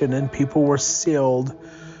adoption, and people were sealed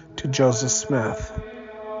to Joseph Smith.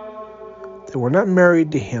 They were not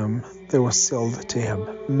married to him, they were sealed to him.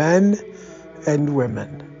 Men and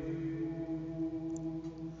women.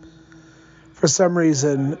 For some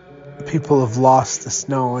reason, people have lost this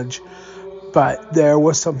knowledge, but there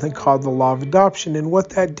was something called the law of adoption, and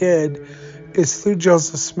what that did is through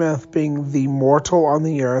Joseph Smith being the mortal on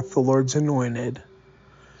the earth, the Lord's anointed,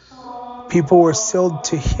 people were sealed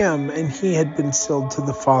to him, and he had been sealed to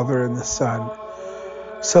the Father and the Son.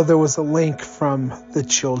 So there was a link from the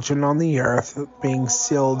children on the earth being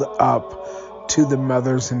sealed up to the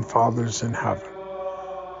mothers and fathers in heaven.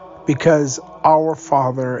 Because our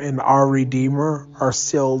Father and our Redeemer are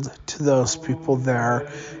sealed to those people there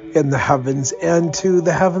in the heavens and to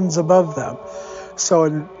the heavens above them. So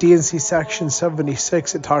in D&C section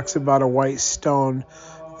 76, it talks about a white stone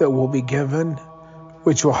that will be given,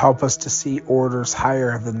 which will help us to see orders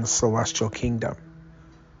higher than the celestial kingdom.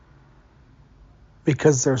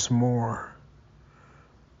 Because there's more.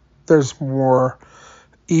 There's more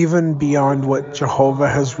even beyond what Jehovah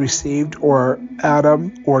has received, or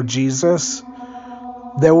Adam, or Jesus.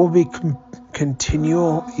 There will be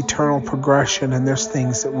continual eternal progression, and there's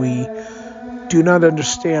things that we do not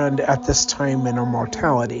understand at this time in our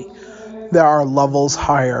mortality. There are levels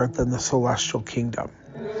higher than the celestial kingdom.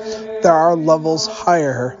 There are levels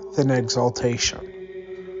higher than exaltation.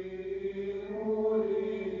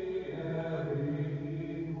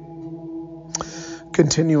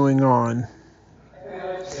 Continuing on.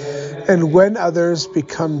 And when others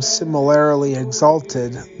become similarly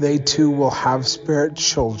exalted, they too will have spirit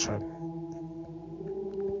children.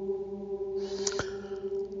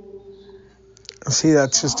 See,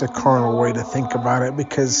 that's just a carnal way to think about it,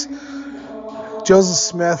 because Joseph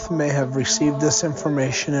Smith may have received this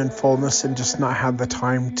information in fullness and just not had the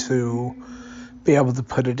time to be able to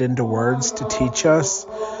put it into words to teach us.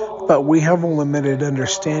 But we have a limited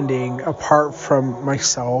understanding, apart from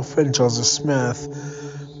myself and Joseph Smith,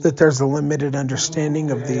 that there's a limited understanding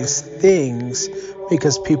of these things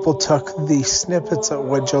because people took the snippets of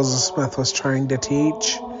what Joseph Smith was trying to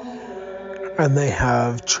teach, and they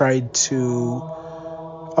have tried to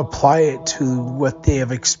apply it to what they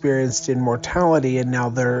have experienced in mortality, and now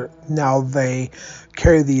they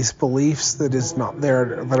carry these beliefs that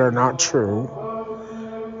are not true,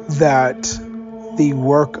 that the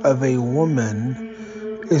work of a woman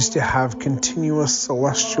is to have continuous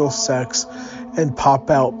celestial sex and pop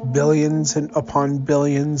out billions and upon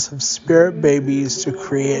billions of spirit babies to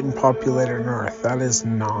create and populate an earth. That is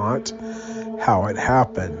not how it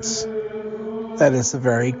happens. That is a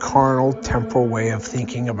very carnal, temporal way of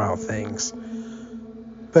thinking about things.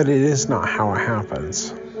 But it is not how it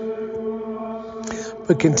happens.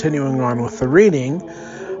 But continuing on with the reading,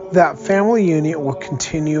 that family unit will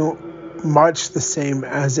continue much the same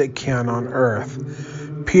as it can on earth.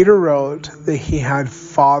 Peter wrote that he had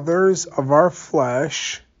fathers of our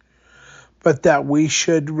flesh, but that we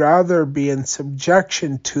should rather be in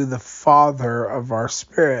subjection to the Father of our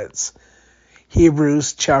spirits.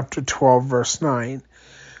 Hebrews chapter 12, verse 9.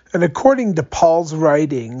 And according to Paul's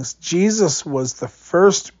writings, Jesus was the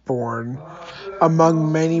firstborn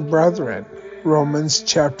among many brethren. Romans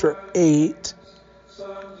chapter 8,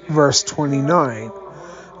 verse 29.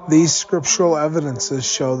 These scriptural evidences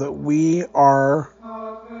show that we are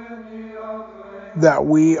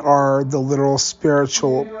the literal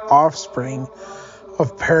spiritual offspring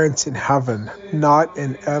of parents in heaven, not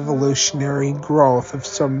an evolutionary growth of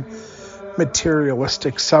some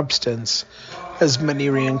materialistic substance, as many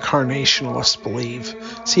reincarnationalists believe.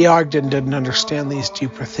 See, Ogden didn't understand these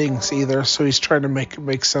deeper things either, so he's trying to make it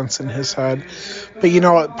make sense in his head. But you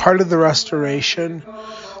know what? Part of the restoration,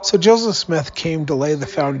 so Joseph Smith came to lay the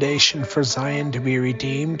foundation for Zion to be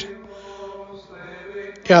redeemed,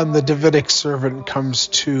 and the Davidic servant comes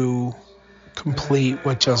to complete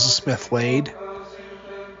what Joseph Smith laid.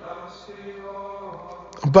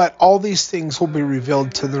 But all these things will be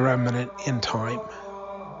revealed to the remnant in time.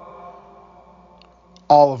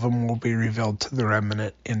 All of them will be revealed to the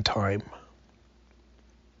remnant in time.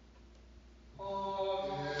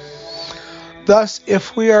 Thus,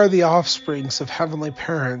 if we are the offsprings of heavenly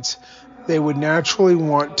parents, they would naturally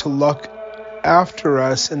want to look after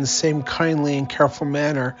us in the same kindly and careful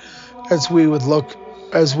manner as we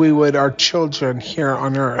would our children here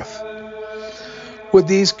on earth. Would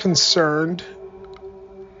these concerned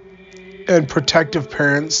and protective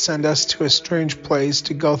parents send us to a strange place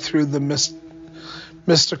to go through the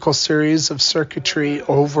mystical series of circuitry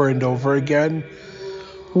over and over again?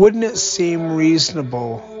 Wouldn't it seem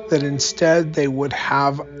reasonable that instead they would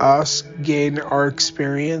have us gain our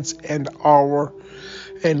experience and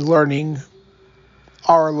learning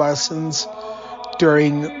our lessons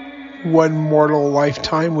during one mortal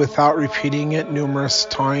lifetime without repeating it numerous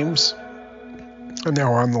times? And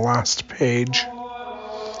now we're on the last page,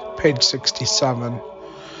 page 67.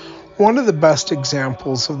 One of the best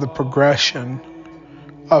examples of the progression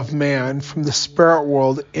of man from the spirit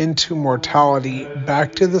world into mortality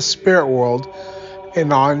back to the spirit world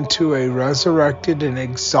and on to a resurrection and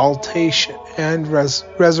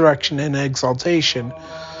exaltation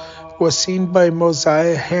was seen by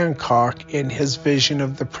Mosiah Hancock in his vision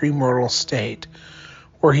of the premortal state,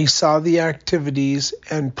 where he saw the activities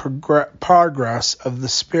and progress of the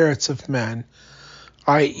spirits of men,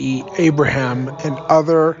 i.e. Abraham and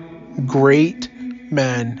other great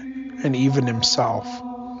men, and even himself.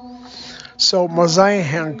 So Mosiah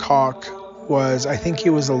Hancock I think he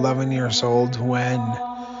was 11 years old when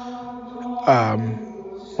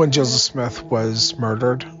Joseph Smith was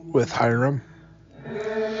murdered with Hiram.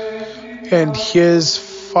 And his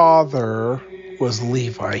father was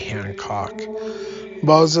Levi Hancock.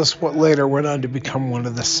 Moses later went on to become one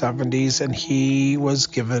of the 70s, and he was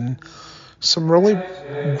given some really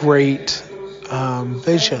great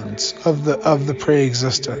visions of the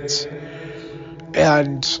pre-existence.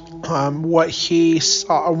 And what he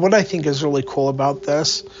saw, what I think is really cool about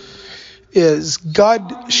this is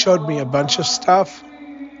God showed me a bunch of stuff,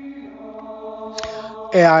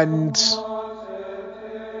 and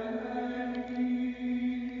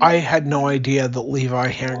I had no idea that Levi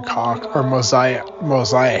Hancock, or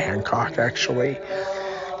Mosiah Hancock actually,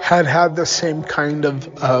 had the same kind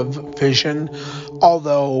of vision,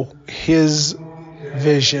 although his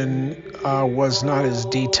vision was not as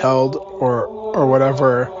detailed or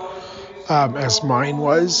whatever as mine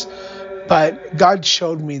was. But God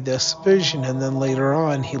showed me this vision, and then later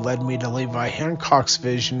on he led me to Levi Hancock's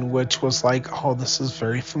vision, which was like, oh, this is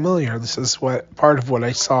very familiar. This is part of what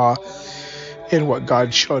I saw in what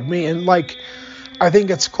God showed me. And I think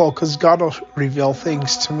it's cool because God will reveal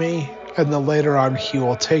things to me, and then later on he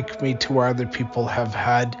will take me to where other people have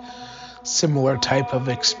had similar type of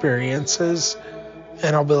experiences,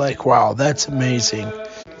 and I'll be like, wow, that's amazing.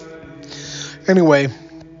 Anyway,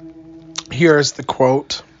 here's the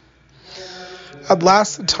quote. At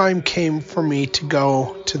last the time came for me to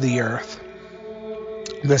go to the earth.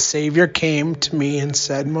 The Savior came to me and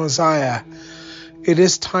said, Mosiah, it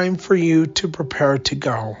is time for you to prepare to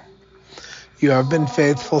go. You have been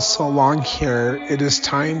faithful so long here. It is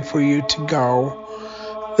time for you to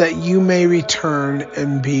go, that you may return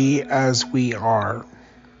and be as we are.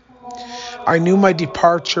 I knew my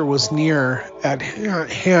departure was near at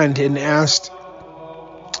hand and asked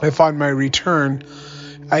if on my return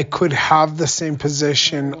I could have the same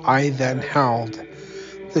position I then held.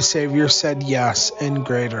 The Savior said yes, and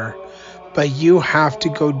greater, but you have to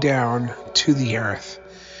go down to the earth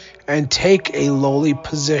and take a lowly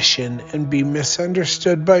position and be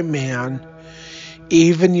misunderstood by man,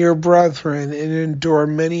 even your brethren, and endure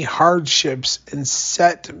many hardships and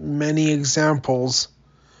set many examples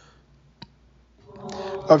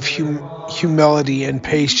of humility and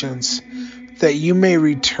patience, that you may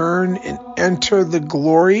return and enter the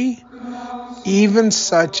glory, even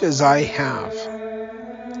such as I have.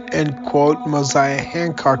 End quote, Mosiah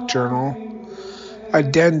Hancock Journal,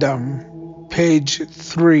 Addendum, pages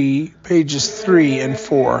 3 and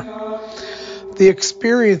 4. The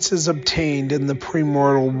experiences obtained in the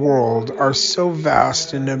premortal world are so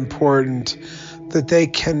vast and important that they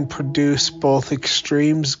can produce both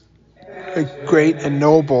extremes, great and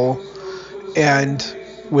noble, and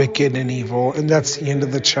wicked and evil. And that's the end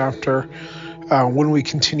of the chapter. When we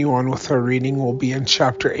continue on with our reading, we'll be in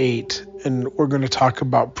chapter 8, and we're going to talk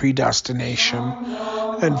about predestination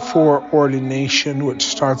and foreordination, which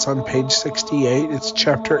starts on page 68. It's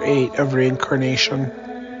chapter 8 of Reincarnation.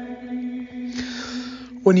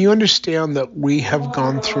 When you understand that we have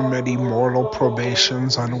gone through many mortal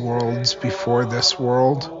probations on worlds before this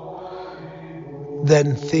world,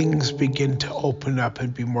 then things begin to open up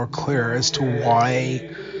and be more clear as to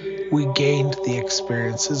why we gained the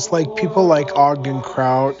experiences. Like people like Ogden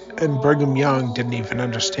Kraut and Brigham Young didn't even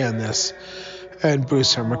understand this, and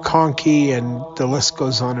Bruce R. McConkie, and the list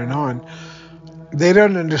goes on and on. They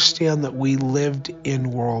don't understand that we lived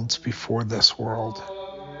in worlds before this world.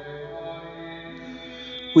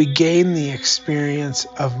 We gain the experience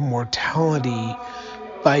of mortality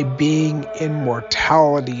by being in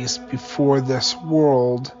mortalities before this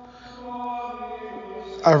world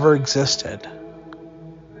ever existed.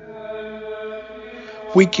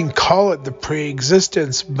 We can call it the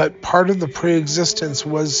pre-existence, but part of the pre-existence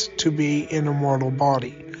was to be in a mortal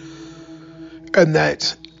body. And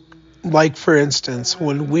that, like for instance,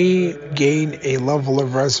 when we gain a level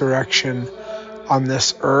of resurrection on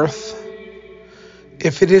this earth,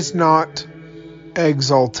 if it is not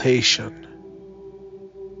exaltation,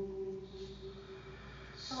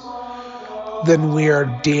 then we are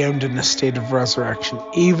damned in a state of resurrection.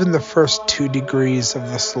 Even the first 2 degrees of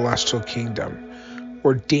the celestial kingdom,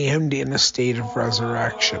 we're damned in a state of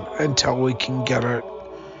resurrection until we can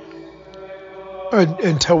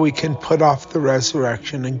until we can put off the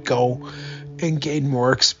resurrection and go and gain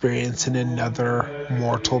more experience in another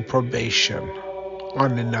mortal probation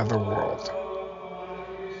on another world.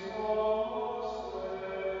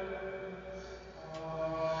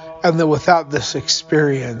 And that without this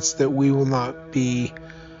experience, that we will not be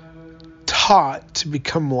taught to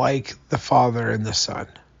become like the Father and the Son.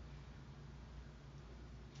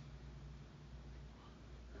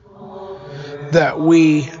 That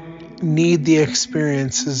we need the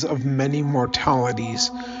experiences of many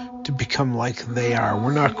mortalities to become like they are.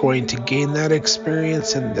 We're not going to gain that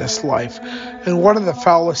experience in this life. And one of the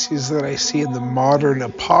fallacies that I see in the modern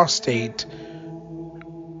apostate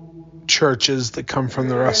churches that come from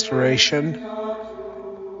the Restoration,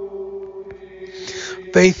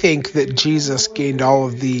 they think that Jesus gained all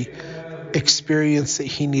of the experience that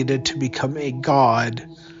he needed to become a God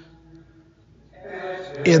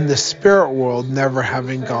in the spirit world, never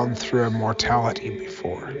having gone through immortality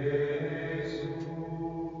before.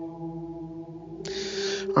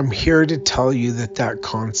 I'm here to tell you that that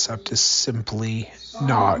concept is simply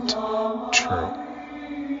not true.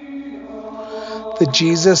 That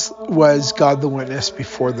Jesus was God the witness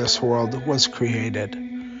before this world was created.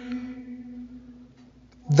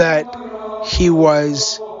 That he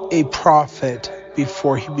was a prophet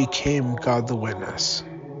before he became God the witness.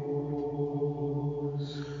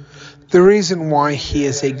 The reason why he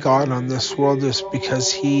is a God on this world is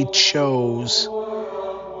because he chose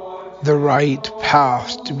the right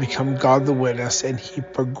path to become God the witness, and he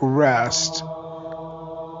progressed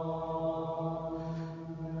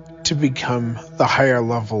to become the higher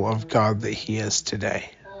level of God that he is today.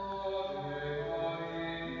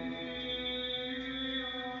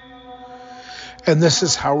 And this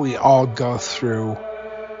is how we all go through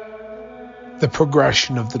the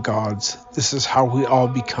progression of the gods. This is how we all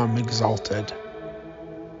become exalted.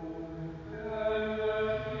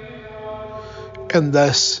 And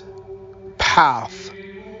this path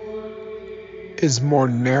is more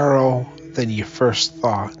narrow than you first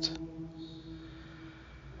thought.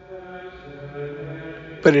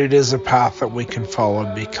 But it is a path that we can follow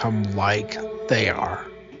and become like they are.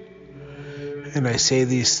 And I say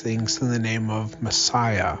these things in the name of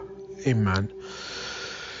Messiah. Amen.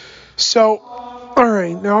 So, all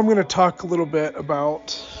right, now I'm going to talk a little bit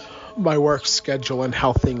about my work schedule and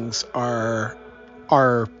how things are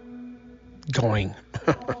going.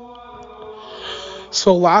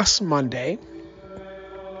 So last Monday,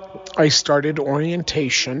 I started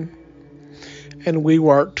orientation, and we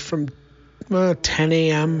worked from 10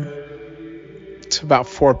 a.m. to about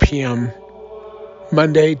 4 p.m.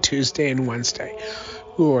 Monday, Tuesday, and Wednesday.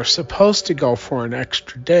 We were supposed to go for an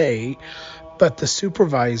extra day, but the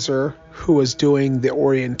supervisor who was doing the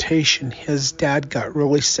orientation, his dad got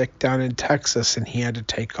really sick down in Texas and he had to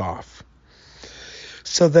take off.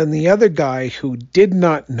 So then the other guy who did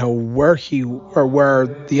not know where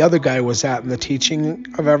the other guy was at in the teaching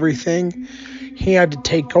of everything, he had to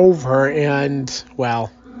take over, and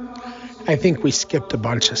well, I think we skipped a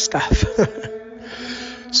bunch of stuff.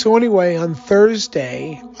 So anyway, on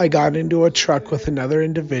Thursday, I got into a truck with another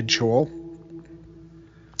individual.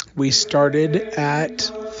 We started at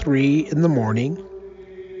 3 in the morning,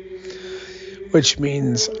 which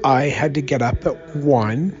means I had to get up at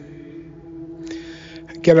 1,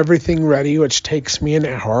 get everything ready, which takes me an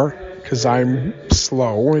hour because I'm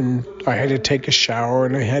slow, and I had to take a shower,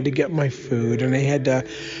 and I had to get my food, and I had to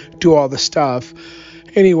do all the stuff.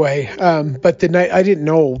 Anyway, but the night I didn't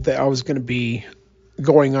know that I was going to be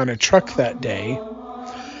going on a truck that day,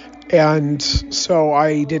 and so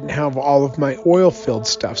I didn't have all of my oil filled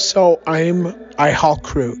stuff. So I haul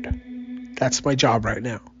crude. That's my job right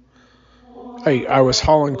now. I was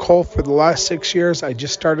hauling coal for the last 6 years. I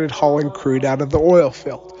just started hauling crude out of the oil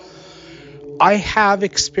field. I have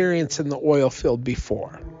experience in the oil field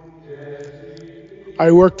before.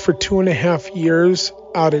 I worked for 2.5 years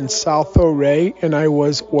out in South Ouray, and I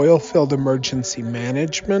was oil field emergency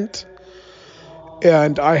management.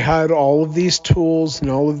 And I had all of these tools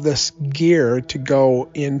and all of this gear to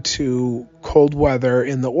go into cold weather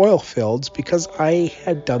in the oil fields because I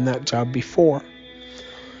had done that job before.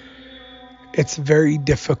 It's a very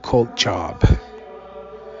difficult job.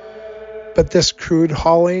 But this crude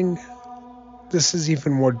hauling, this is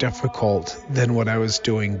even more difficult than what I was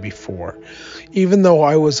doing before. Even though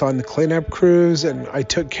I was on the cleanup crews and I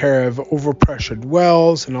took care of overpressured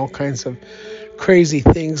wells and all kinds of crazy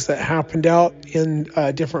things that happened out in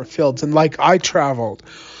different fields, and like I traveled,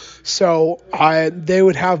 so they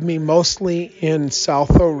would have me mostly in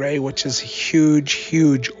South Ouray, which is a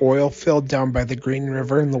huge oil field down by the Green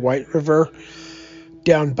River and the White River,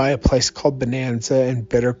 down by a place called Bonanza and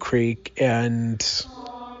Bitter Creek and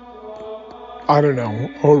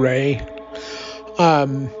Ouray.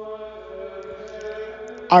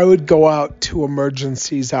 I would go out to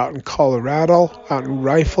emergencies out in Colorado, out in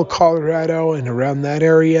Rifle, Colorado, and around that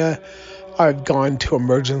area. I've gone to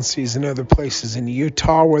emergencies in other places in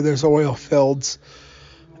Utah where there's oil fields.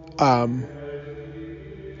 But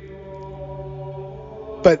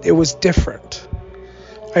it was different.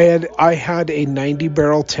 I had a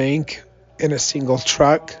 90-barrel tank in a single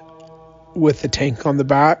truck with the tank on the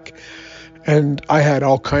back. And I had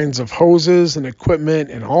all kinds of hoses and equipment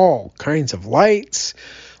and all kinds of lights.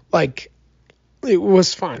 Like, it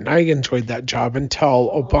was fun. I enjoyed that job until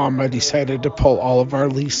Obama decided to pull all of our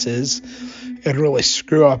leases and really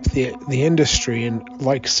screw up the industry. And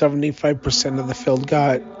like 75% of the field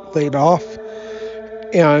got laid off.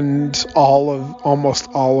 And almost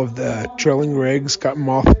all of the drilling rigs got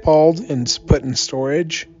mothballed and put in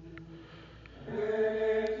storage.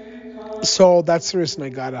 So that's the reason I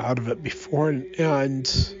got out of it before,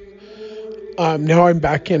 and now I'm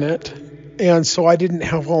back in it. And so I didn't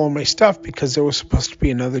have all of my stuff because there was supposed to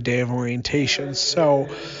be another day of orientation. So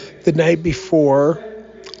the night before,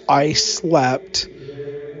 I slept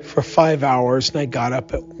for 5 hours, and I got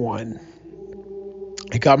up at 1.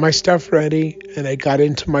 I got my stuff ready, and I got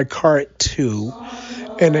into my car at 2,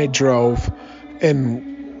 and I drove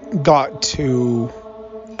and got to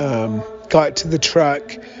the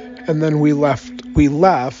truck. And then we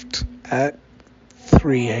left at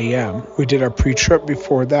 3 a.m. We did our pre-trip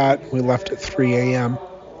before that. We left at 3 a.m.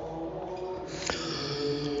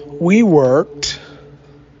 We worked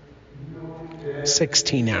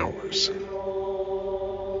 16 hours.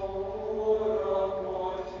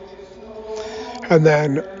 And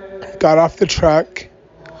then got off the truck.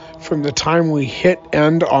 From the time we hit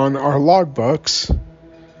end on our logbooks,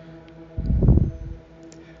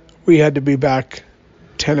 we had to be back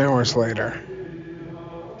 10 hours later.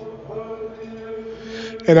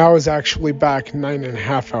 And I was actually back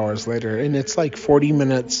 9.5 hours later. And it's like 40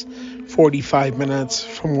 minutes, 45 minutes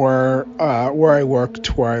from where I work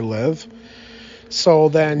to where I live. So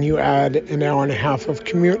then you add an hour and a half of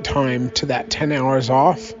commute time to that 10 hours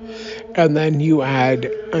off. And then you add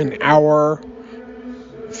an hour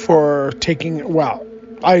for taking,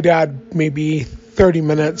 I'd add maybe 30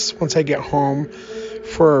 minutes once I get home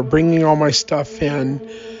for bringing all my stuff in,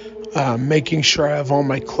 making sure I have all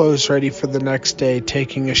my clothes ready for the next day,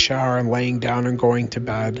 taking a shower and laying down and going to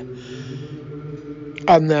bed.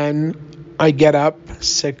 And then I get up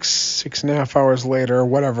 6.5 hours later,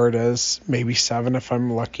 whatever it is, maybe 7 if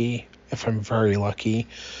I'm lucky, if I'm very lucky.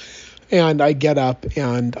 And I get up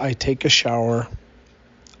and I take a shower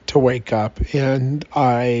to wake up, and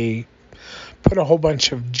I put a whole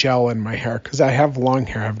bunch of gel in my hair because I have long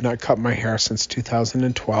hair. I've not cut my hair since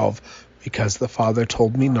 2012 because the father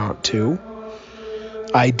told me not to.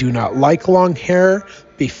 I do not like long hair.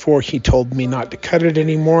 Before he told me not to cut it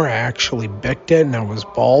anymore, I actually bicked it and I was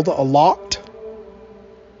bald a lot.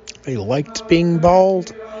 I liked being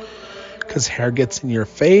bald because hair gets in your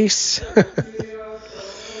face.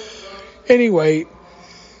 Anyway,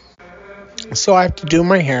 so I have to do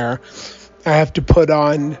my hair. I have to put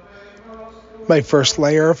on my first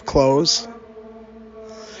layer of clothes.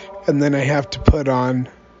 And then I have to put on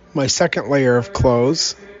my second layer of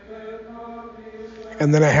clothes.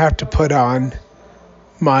 And then I have to put on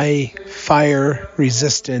my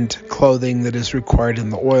fire-resistant clothing that is required in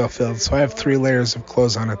the oil field. So I have 3 layers of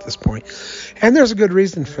clothes on at this point. And there's a good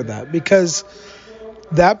reason for that, because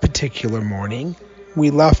that particular morning,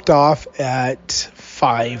 we left off at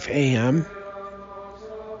 5 a.m.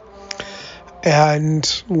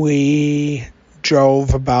 and we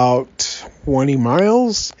drove about 20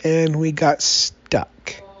 miles and we got stuck.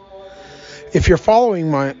 If you're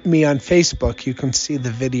following me on Facebook, you can see the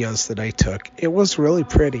videos that I took. It was really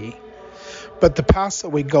pretty. But the pass that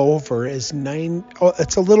we go over is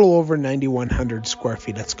it's a little over 9,100 square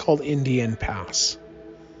feet. It's called Indian Pass.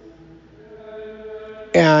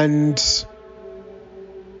 And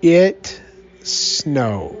it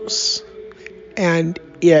snows. And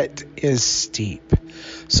it is steep.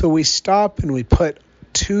 So we stop and we put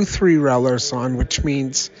 2 3-railers on, which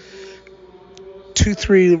means 2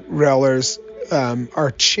 3-railers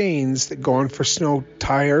are chains that go on for snow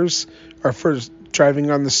tires or for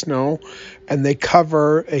driving on the snow, and they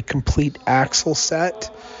cover a complete axle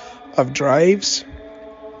set of drives,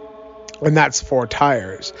 and that's 4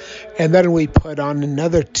 tires. And then we put on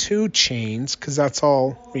another 2 chains, because that's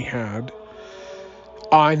all we had,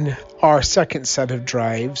 on our second set of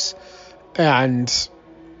drives, and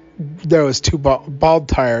there was 2 bald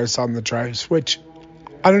tires on the drives, which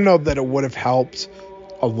I don't know that it would have helped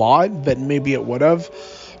a lot, but maybe it would have.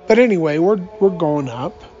 But anyway, we're going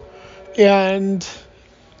up, and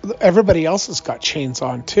everybody else has got chains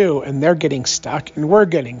on too, and they're getting stuck, and we're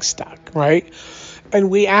getting stuck, right?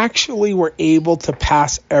 And we actually were able to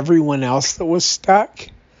pass everyone else that was stuck,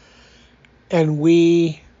 and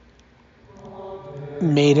we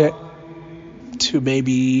made it to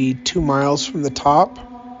maybe 2 miles from the top.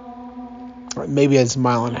 Maybe it's 1.5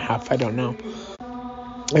 miles, I don't know.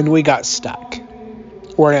 And we got stuck.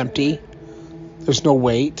 We're empty. There's no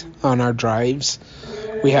weight on our drives.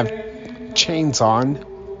 We have chains on,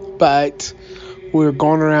 but we were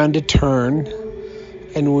going around a turn,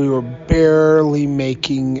 and we were barely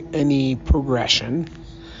making any progression.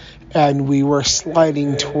 And we were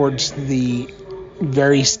sliding towards the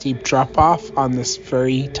very steep drop-off on this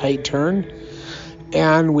very tight turn,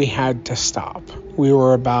 and we had to stop. We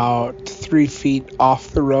were about 3 feet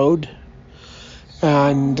off the road,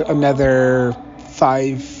 and another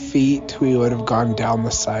 5 feet we would have gone down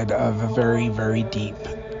the side of a very, very deep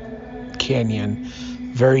canyon.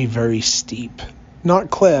 Very, very steep.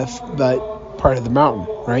 Not cliff, but part of the mountain,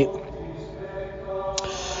 right?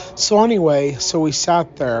 So anyway, we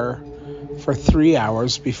sat there for 3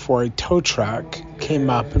 hours before a tow truck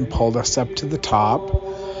came up and pulled us up to the top,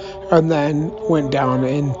 and then went down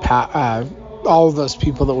and all of those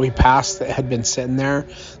people that we passed that had been sitting there.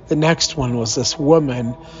 The next one was this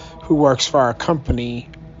woman who works for our company,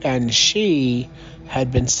 and she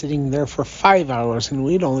had been sitting there for 5 hours, and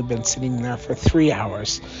we'd only been sitting there for 3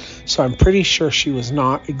 hours. So I'm pretty sure she was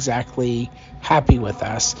not exactly happy with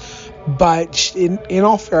us. But in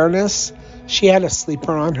all fairness, she had a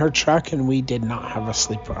sleeper on her truck, and we did not have a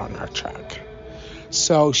sleeper on our truck.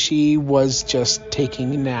 So she was just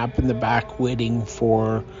taking a nap in the back, waiting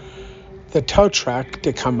for the tow truck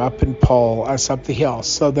to come up and pull us up the hill.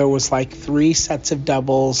 So there was like 3 sets of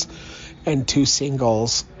doubles and 2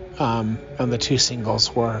 singles. And the 2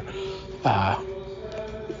 singles were,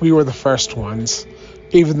 we were the first ones.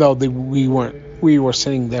 even though we were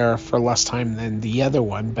sitting there for less time than the other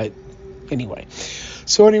one. But anyway,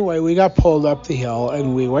 we got pulled up the hill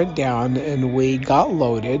and we went down and we got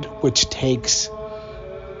loaded, which takes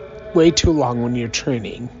way too long when you're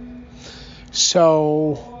training.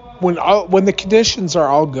 So when the conditions are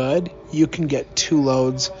all good, you can get 2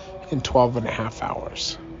 loads in 12 and a half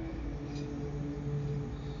hours.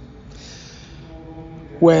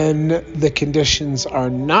 When the conditions are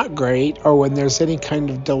not great, or when there's any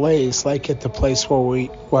kind of delays, like at the place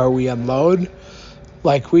where we unload,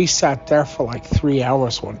 like we sat there for like 3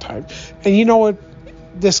 hours one time. And you know what?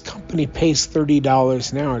 This company pays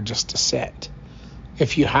 $30 an hour just to sit.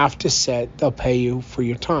 If you have to sit, they'll pay you for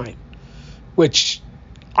your time, which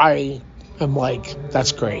I am like,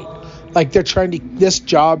 that's great. Like this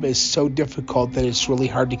job is so difficult that it's really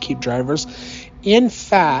hard to keep drivers. In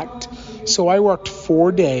fact, so I worked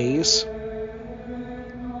 4 days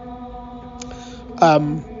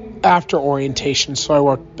after orientation. So I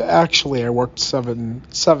worked seven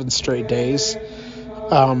straight days.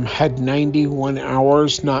 Had 91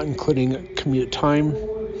 hours, not including commute time.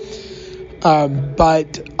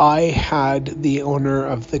 But I had the owner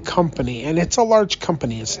of the company, and it's a large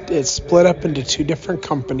company. It's split up into 2 different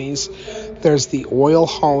companies. There's the oil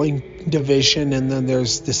hauling division, and then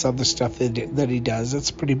there's this other stuff that he does. It's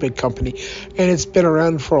a pretty big company, and it's been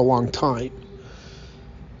around for a long time.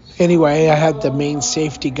 Anyway, I had the main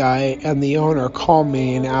safety guy and the owner call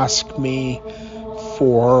me and ask me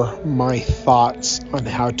for my thoughts on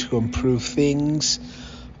how to improve things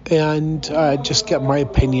and just get my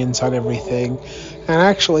opinions on everything. And I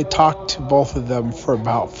actually talked to both of them for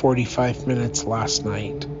about 45 minutes last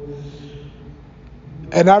night.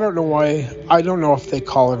 And I don't know why. I don't know if they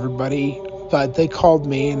call everybody, but they called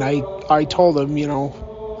me, and I told them,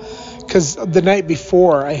 because the night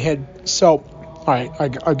before I had, all right,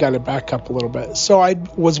 I got to back up a little bit. So I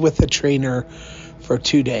was with a trainer for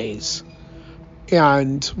 2 days.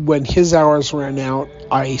 And when his hours ran out,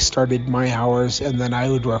 I started my hours, and then I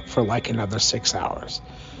would work for like another 6 hours.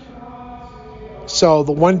 So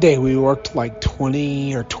the one day we worked like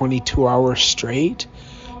 20 or 22 hours straight.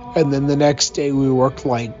 And then the next day we worked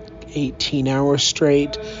like 18 hours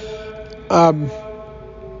straight. And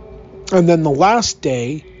then the last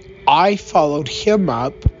day, I followed him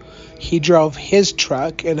up. He drove his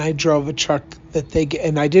truck, and I drove a truck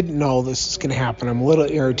and I didn't know this was going to happen. I'm a little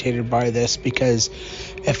irritated by this, because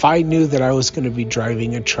if I knew that I was going to be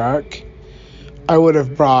driving a truck, I would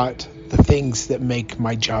have brought the things that make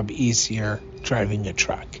my job easier driving a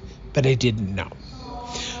truck, but I didn't know.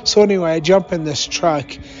 So anyway, I jump in this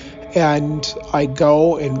truck and I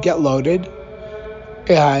go and get loaded,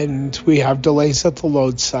 and we have delays at the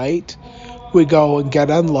load site. We go and get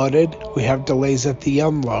unloaded. We have delays at the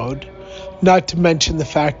unload. Not to mention the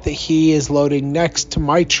fact that he is loading next to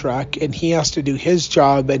my truck, and he has to do his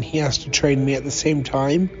job, and he has to train me at the same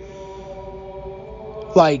time.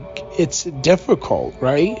 Like, it's difficult,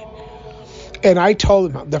 right? And I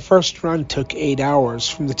told him the first run took 8 hours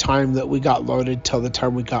from the time that we got loaded till the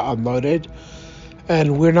time we got unloaded.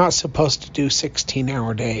 And we're not supposed to do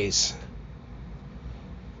 16-hour days.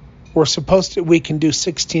 We can do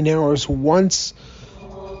 16 hours once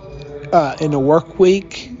in a work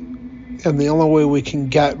week. And the only way we can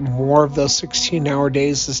get more of those 16-hour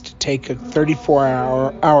days is to take a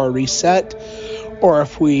 34-hour reset. Or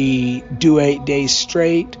if we do 8 days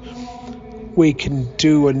straight, we can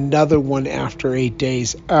do another one after 8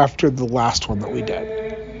 days after the last one that we did.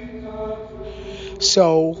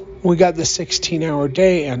 So we got the 16-hour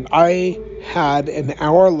day, and I had an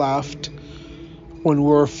hour left when we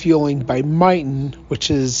were fueling by Mighton,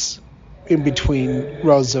 which is in between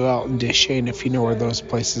Roosevelt and Deschênes, if you know where those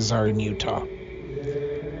places are in Utah.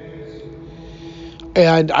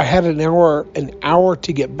 And I had an hour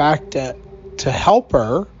to get back to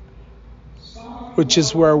Helper, which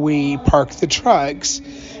is where we park the trucks,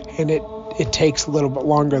 and it takes a little bit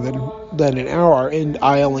longer than an hour. And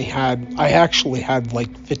I actually had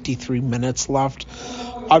like 53 minutes left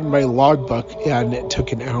on my logbook, and it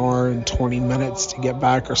took an hour and 20 minutes to get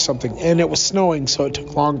back or something, and it was snowing, so it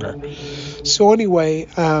took longer. So anyway,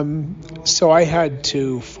 so I had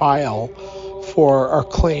to file for or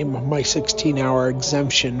claim my 16-hour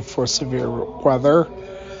exemption for severe weather.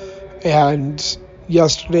 And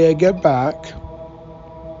yesterday I get back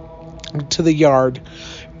to the yard,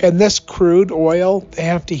 and this crude oil, they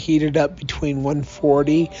have to heat it up between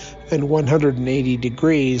 140 and 180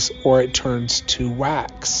 degrees or it turns to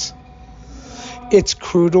wax. It's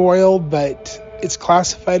crude oil, but it's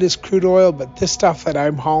classified as crude oil, but this stuff that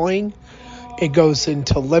I'm hauling, it goes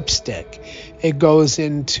into lipstick. It goes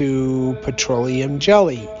into petroleum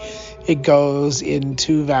jelly. It goes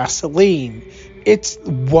into Vaseline. It's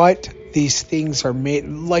what these things are made,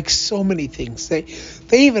 like so many things. They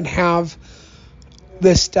even have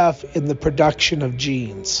this stuff in the production of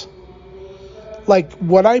jeans. Like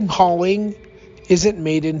what I'm hauling isn't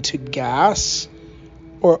made into gas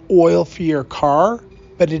or oil for your car,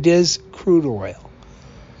 but it is crude oil.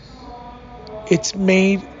 It's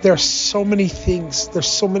made, there's so many things, there's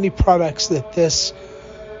so many products that this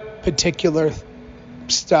particular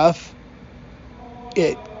stuff,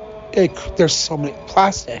 there's so many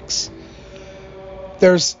plastics.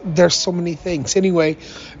 There's so many things. Anyway,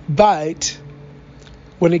 but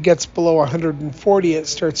when it gets below 140, it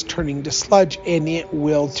starts turning to sludge, and it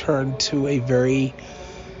will turn to a very,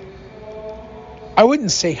 I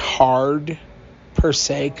wouldn't say hard per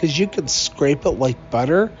se, because you can scrape it like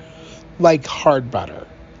butter, like hard butter,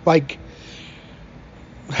 like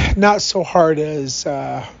not so hard as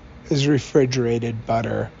refrigerated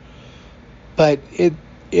butter, but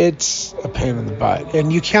it's a pain in the butt,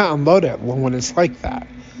 and you can't unload it when it's like that,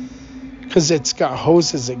 because it's got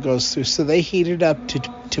hoses it goes through. So they heat it up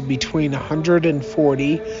to between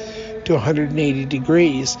 140 to 180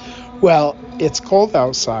 degrees. Well, it's cold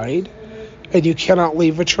outside, and you cannot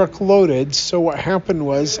leave a truck loaded. So what happened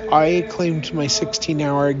was I claimed my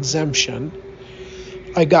 16-hour exemption.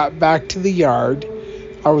 I got back to the yard.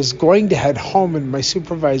 I was going to head home, and my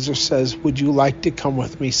supervisor says, would you like to come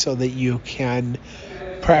with me so that you can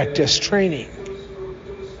practice training?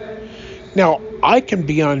 Now, I can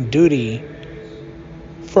be on duty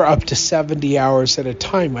for up to 70 hours at a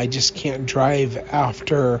time. I just can't drive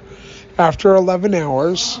after 11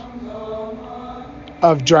 hours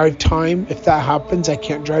of drive time. If that happens, I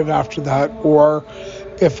can't drive after that. Or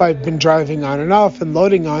if I've been driving on and off and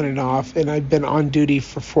loading on and off, and I've been on duty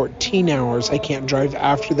for 14 hours, I can't drive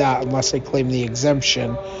after that unless I claim the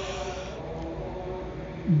exemption.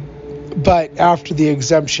 But after the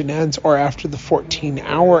exemption ends, or after the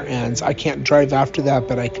 14-hour ends, I can't drive after that,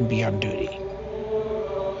 but I can be on duty.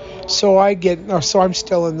 So I'm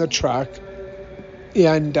still in the truck,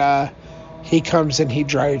 and he comes and he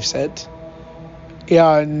drives it,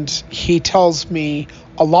 and he tells me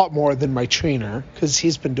a lot more than my trainer, because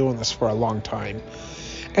he's been doing this for a long time,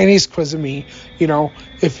 and he's quizzing me,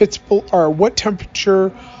 if it's, or what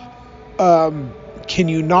temperature can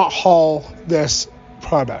you not haul this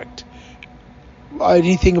product?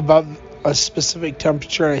 Anything above a specific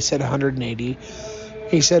temperature? And I said 180.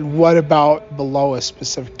 He said, what about below a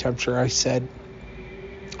specific temperature? I said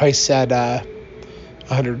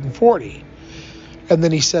 140. And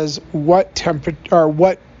then he says, what temperature, or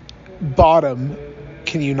what bottom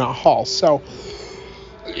can you not haul? So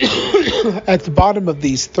at the bottom of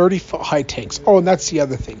these 30-foot high tanks, and that's the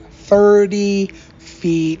other thing, 30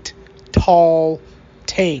 feet tall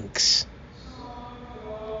tanks,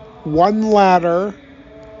 one ladder,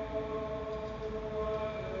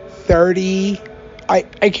 30, I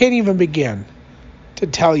can't even begin to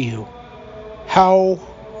tell you how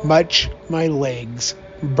much my legs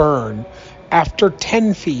burn after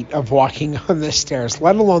 10 feet of walking on the stairs,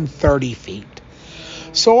 let alone 30 feet.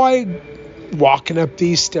 So I walking up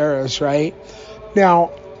these stairs, right?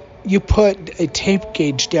 Now, you put a tape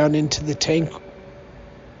gauge down into the tank,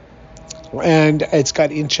 and it's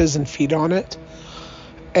got inches and feet on it,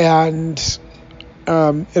 and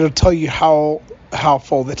it'll tell you how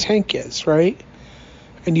full the tank is, right?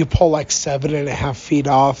 And you pull like 7.5 feet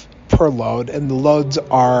off per load, and the loads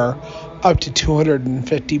are up to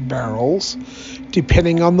 250 barrels,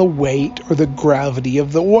 depending on the weight or the gravity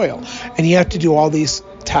of the oil. And you have to do all these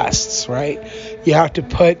tests, right? You have to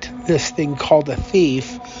put this thing called a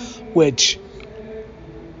thief, which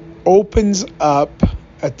opens up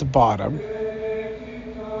at the bottom.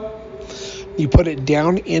 You put it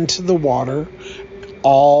down into the water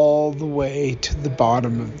all the way to the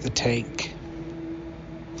bottom of the tank.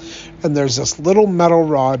 And there's this little metal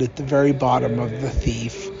rod at the very bottom of the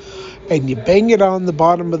thief. And you bang it on the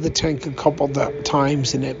bottom of the tank a couple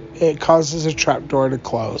times, and it causes a trapdoor to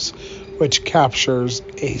close, which captures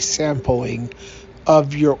a sampling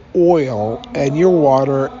of your oil and your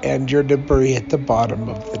water and your debris at the bottom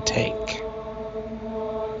of the tank.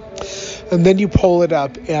 And then you pull it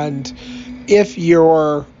up, and if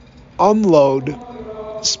your unload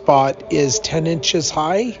spot is 10 inches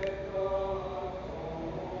high,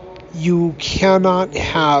 you cannot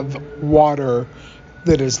have water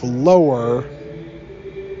that is lower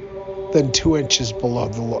than 2 inches below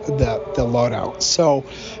the loadout. So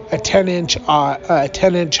a 10 inch high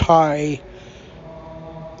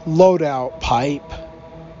loadout pipe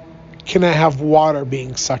cannot have water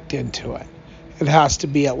being sucked into it. it has to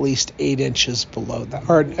be at least 8 inches below that,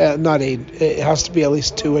 or not 8. It has to be at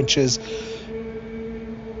least 2 inches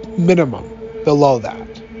minimum below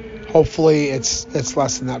that. Hopefully, it's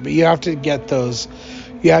less than that. But you have to get those.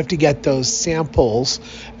 You have to get those samples,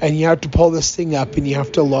 and you have to pull this thing up, and you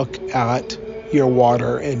have to look at your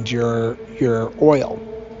water and your oil.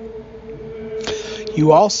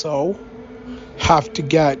 You also have to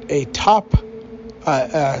get a top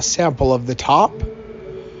sample of the top.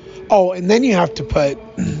 Oh, and then you have to put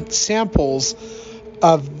samples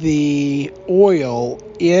of the oil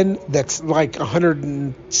in that's like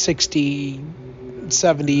 160,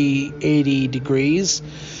 70, 80 degrees.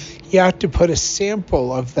 You have to put a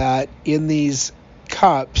sample of that in these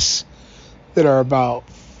cups that are about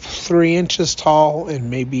 3 inches tall and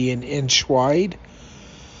maybe an inch wide.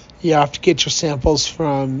 You have to get your samples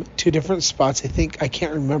from 2 different spots. I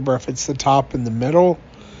can't remember if it's the top and the middle.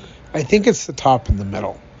 I think it's the top and the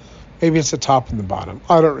middle. Maybe it's the top and the bottom.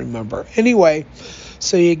 I don't remember. Anyway,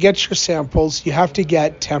 so you get your samples. You have to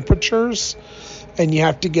get temperatures, and you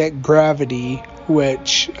have to get gravity,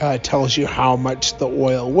 which tells you how much the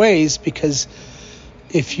oil weighs, because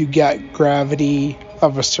if you get gravity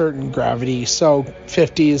of a certain gravity, so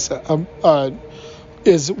 50 is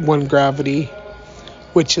 1 gravity,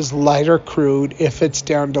 which is lighter crude. If it's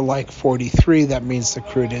down to like 43, that means the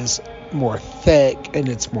crude is more thick and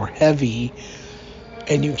it's more heavy,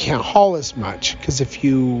 and you can't haul as much, because if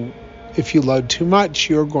you load too much,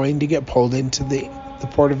 you're going to get pulled into the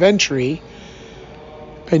port of entry,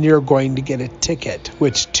 and you're going to get a ticket,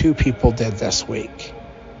 which 2 people did this week.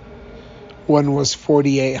 One was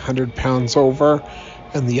 4,800 pounds over,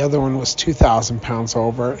 and the other one was 2,000 pounds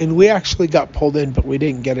over. And we actually got pulled in, but we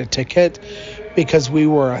didn't get a ticket because we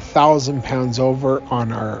were 1,000 pounds over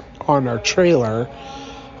on our trailer,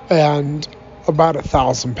 and about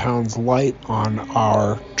 1,000 pounds light on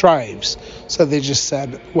our drives. So they just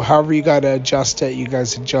said, well, however you got to adjust it, you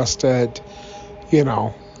guys adjust it,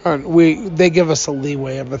 And they give us a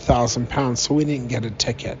leeway of 1,000 pounds, so we didn't get a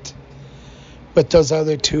ticket. But those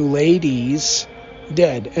other 2 ladies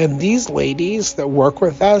did. And these ladies that work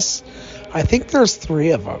with us, I think there's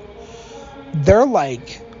 3 of them. They're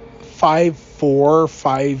like 5'4",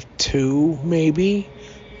 5'2", maybe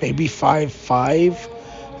 5'5",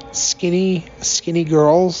 skinny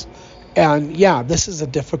girls. And yeah, this is a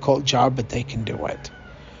difficult job, but they can do it.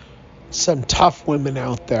 Some tough women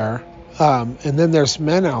out there. And then there's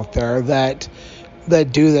men out there that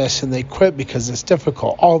do this and they quit because it's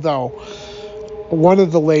difficult. Although one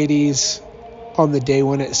of the ladies, on the day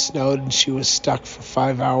when it snowed and she was stuck for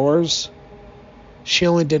 5 hours, she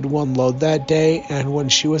only did 1 load that day, and when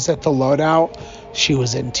she was at the loadout, she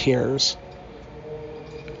was in tears.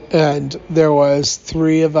 And there was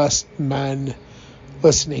 3 of us men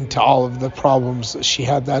listening to all of the problems that she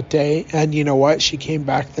had that day. And you know what? She came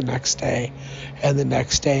back the next day and the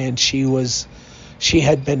next day, and she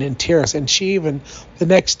had been in tears. And the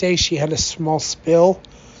next day she had a small spill,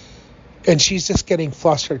 and she's just getting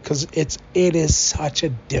flustered because it is such a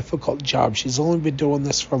difficult job. She's only been doing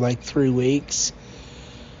this for like 3 weeks,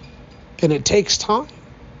 and it takes time.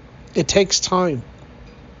 It takes time.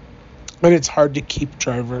 And it's hard to keep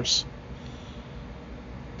drivers.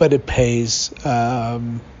 But it pays.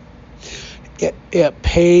 It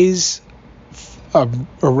pays right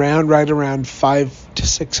around $500 to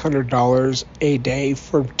 $600 a day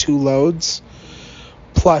for 2 loads.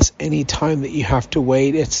 Plus any time that you have to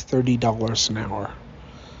wait, it's $30 an hour.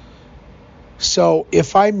 So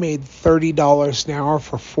if I made $30 an hour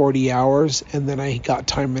for 40 hours and then I got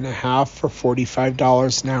time and a half for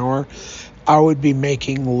 $45 an hour, I would be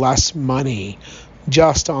making less money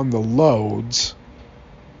just on the loads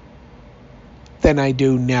than I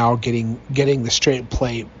do now getting the straight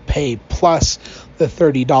pay plus the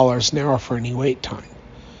 $30 an hour for any wait time.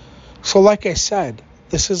 So like I said,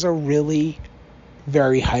 this is a really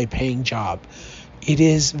very high paying job. It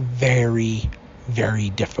is very, very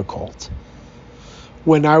difficult.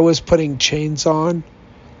 When I was putting chains on,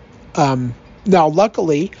 now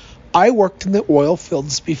luckily I worked in the oil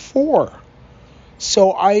fields before.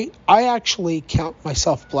 So I actually count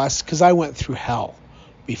myself blessed because I went through hell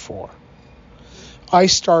before. I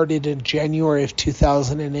started in January of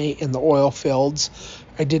 2008 in the oil fields.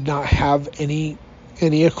 I did not have any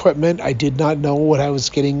equipment. I did not know what I was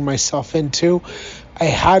getting myself into. I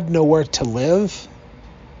had nowhere to live.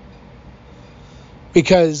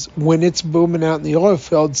 Because when it's booming out in the oil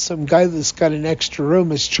field, some guy that's got an extra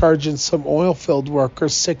room is charging some oil field worker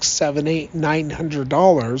 $600, $700, $800,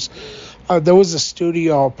 $900. There was a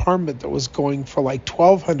studio apartment that was going for like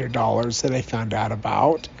 $1,200 that I found out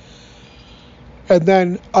about. And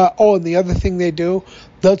then, and the other thing they do,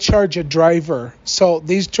 they'll charge a driver. So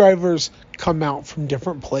these drivers come out from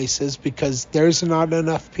different places because there's not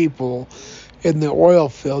enough people in the oil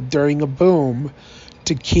field during a boom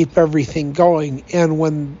to keep everything going. And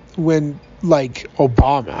when like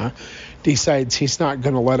Obama decides he's not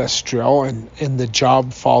going to let us drill and the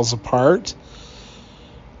job falls apart,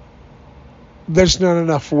 there's not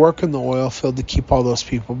enough work in the oil field to keep all those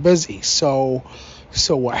people busy. So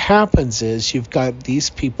what happens is you've got these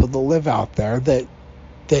people that live out there that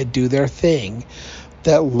do their thing,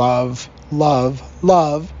 that love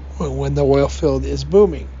when the oil field is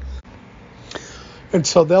booming. And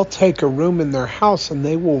so they'll take a room in their house and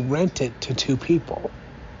they will rent it to two people.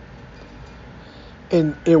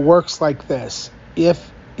 And it works like this. If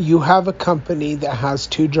you have a company that has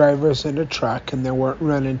two drivers in a truck and they're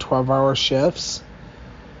running 12-hour shifts,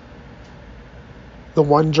 the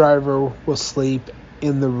one driver will sleep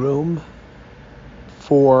in the room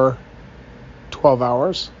for 12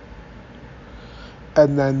 hours.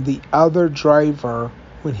 And then the other driver,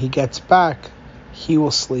 when he gets back, he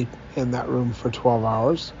will sleep in that room for 12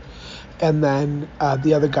 hours. And then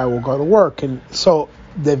the other guy will go to work. And so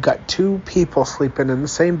they've got two people sleeping in the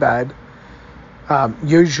same bed.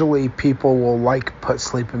 Usually people will put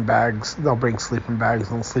sleeping bags. They'll bring sleeping bags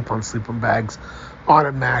and they'll sleep on sleeping bags on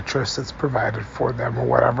a mattress that's provided for them or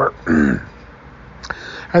whatever.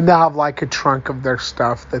 And they'll have a trunk of their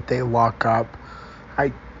stuff that they lock up.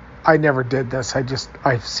 I never did this.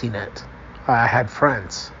 I've seen it. I had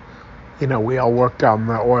friends. We all worked down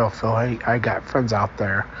the oil field. I got friends out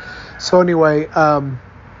there. So anyway,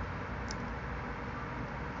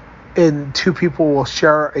 and two people will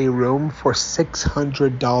share a room for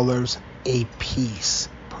 $600 a piece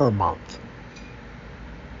per month.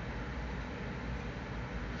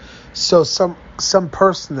 So some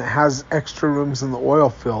person that has extra rooms in the oil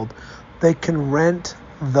field, they can rent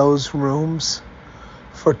those rooms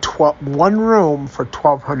for one room for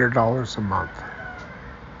 $1,200 a month.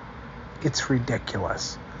 It's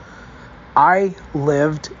ridiculous. I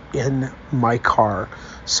lived in my car.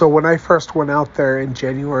 So when I first went out there in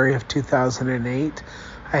January of 2008,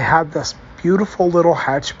 I had this beautiful little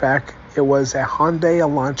hatchback. It was a Hyundai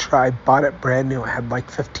Elantra. I bought it brand new. It had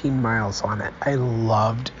 15 miles on it. I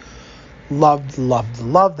loved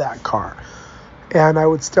that car. And I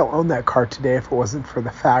would still own that car today if it wasn't for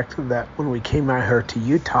the fact that when we came out here to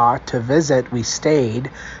Utah to visit, we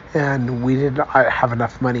stayed and we didn't have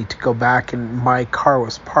enough money to go back. And my car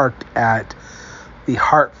was parked at the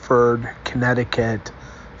Hartford, Connecticut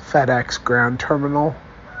FedEx Ground Terminal.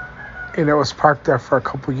 And it was parked there for a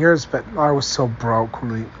couple years, but I was so broke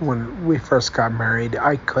when we first got married.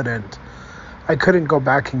 I couldn't go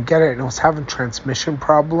back and get it, and it was having transmission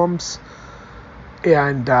problems.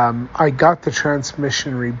 And I got the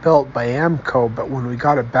transmission rebuilt by AMCO, but when we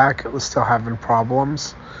got it back, it was still having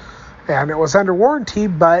problems. And it was under warranty,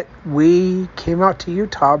 but we came out to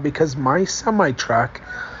Utah because my semi-truck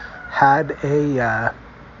had it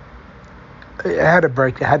had a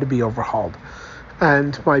break. It had to be overhauled.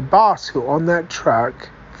 And my boss, who owned that truck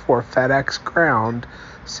for FedEx Ground,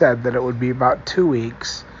 said that it would be about 2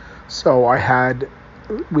 weeks. So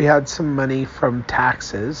we had some money from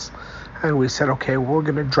taxes. And we said, okay, we're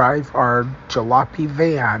going to drive our jalopy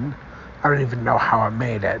van. I don't even know how it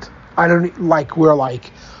made it. We're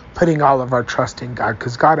putting all of our trust in God,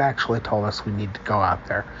 because God actually told us we need to go out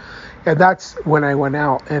there. And that's when I went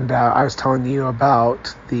out, and I was telling you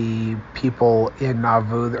about the people in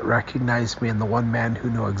Nauvoo that recognized me and the one man who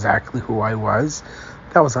knew exactly who I was.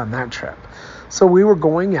 That was on that trip. So we were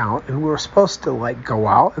going out, and we were supposed to go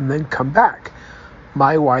out and then come back.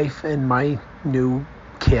 My wife and my new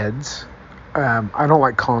kids, I don't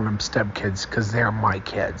like calling them stepkids because they're my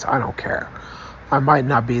kids. I don't care. I might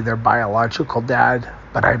not be their biological dad,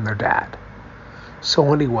 but I'm their dad.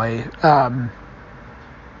 So anyway,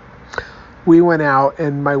 we went out,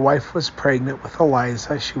 and my wife was pregnant with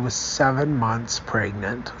Eliza. She was 7 months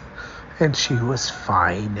pregnant, and she was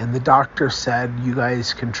fine. And the doctor said, you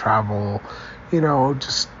guys can travel,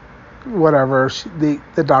 just whatever.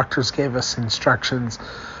 The doctors gave us instructions.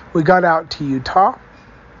 We got out to Utah,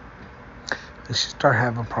 and she started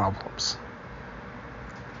having problems.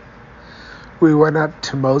 We went up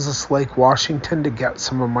to Moses Lake, Washington to get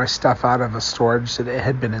some of my stuff out of a storage that it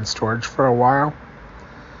had been in storage for a while.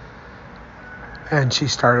 And she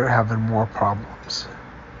started having more problems.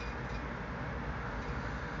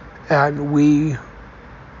 And we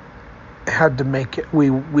had to make it.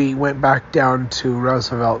 We went back down to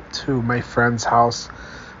Roosevelt to my friend's house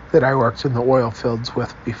that I worked in the oil fields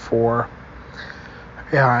with before.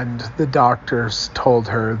 And the doctors told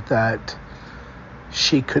her that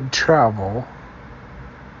she could travel.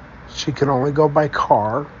 She could only go by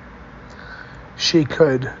car. She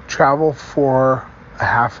could travel for a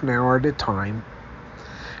half an hour at a time.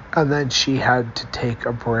 And then she had to take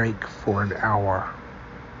a break for an hour.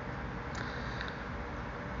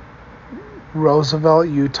 Roosevelt,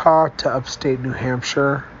 Utah to upstate New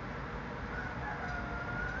Hampshire,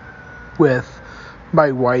 with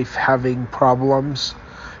my wife having problems.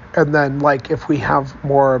 And then, like, if we have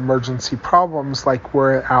more emergency problems, like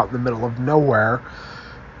we're out in the middle of nowhere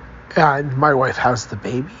and my wife has the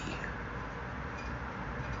baby.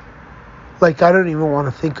 Like, I don't even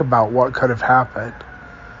want to think about what could have happened.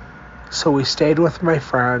 So we stayed with my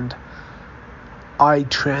friend. I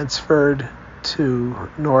transferred to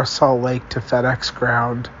North Salt Lake to FedEx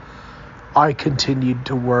Ground. I continued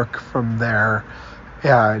to work from there,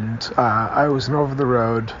 and I was an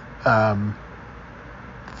over-the-road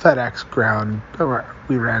FedEx Ground.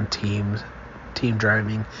 We ran team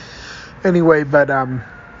driving. Anyway, but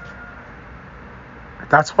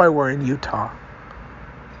that's why we're in Utah.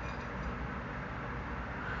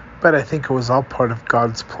 But I think it was all part of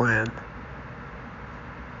God's plan.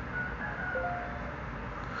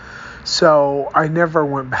 So I never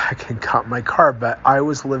went back and got my car, but I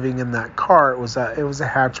was living in that car. It was a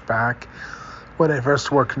hatchback when I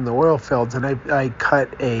first worked in the oil fields, and I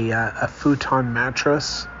cut a futon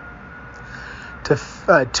mattress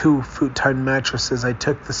to 2 futon mattresses. I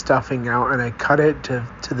took the stuffing out and I cut it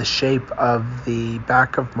to the shape of the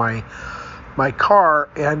back of my car,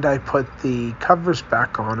 and I put the covers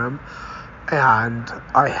back on them, and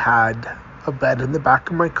I had a bed in the back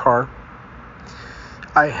of my car.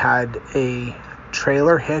 I had a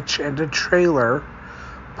trailer hitch and a trailer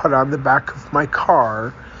put on the back of my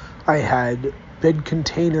car. I had big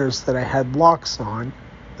containers that I had locks on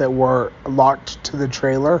that were locked to the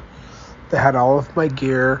trailer. They had all of my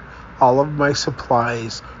gear, all of my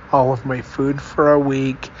supplies, all of my food for a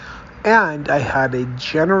week, and I had a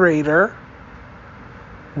generator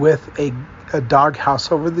with a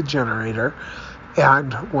doghouse over the generator,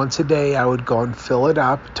 and once a day I would go and fill it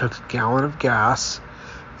up, took a gallon of gas,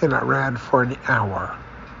 and it ran for an hour.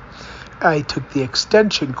 I took the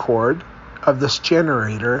extension cord of this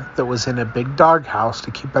generator that was in a big doghouse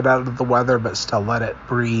to keep it out of the weather but still let it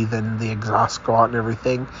breathe and the exhaust go out and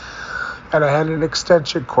everything, and I had an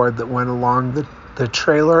extension cord that went along the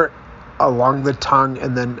trailer, along the tongue,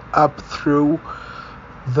 and then up through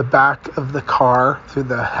the back of the car, through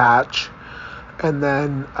the hatch, and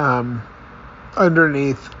then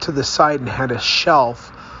underneath to the side, and had a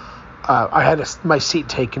shelf. I had my seat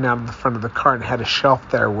taken out of the front of the car and had a shelf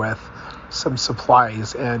there with some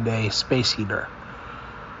supplies and a space heater.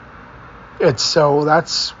 So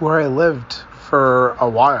that's where I lived for a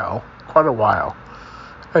while, quite a while,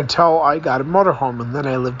 until I got a motorhome, and then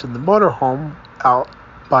I lived in the motorhome out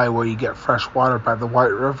by where you get fresh water by the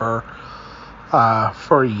White River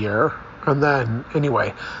for a year. And then,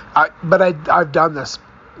 anyway, I've done this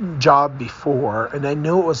job before, and I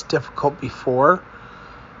knew it was difficult before.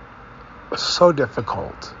 So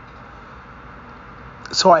difficult.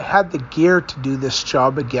 So I had the gear to do this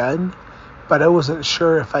job again, but I wasn't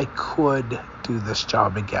sure if I could do this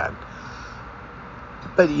job again.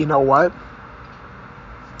 But you know what?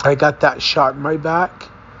 I got that shot in my back,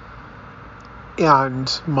 and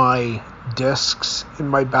my discs in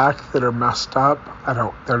my back that are messed up,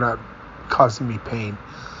 they're not causing me pain.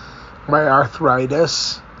 My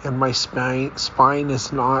arthritis in my spine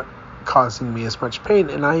is not causing me as much pain,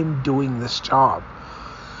 and I'm doing this job.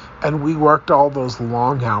 And we worked all those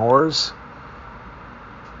long hours,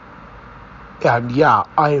 and yeah,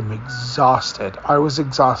 I am exhausted. I was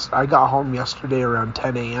exhausted. I got home yesterday around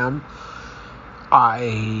 10 a.m.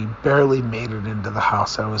 I barely made it into the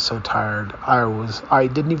house. I was so tired. I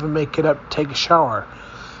didn't even make it up to take a shower.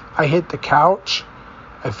 I hit the couch.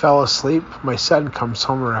 I fell asleep. My son comes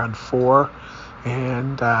home around 4,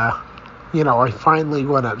 and I finally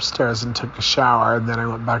went upstairs and took a shower, and then I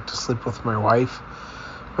went back to sleep with my wife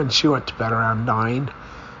when she went to bed around 9.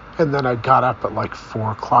 And then I got up at like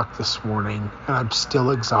 4 o'clock this morning, and I'm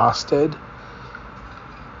still exhausted.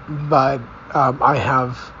 But I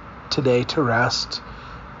have today to rest,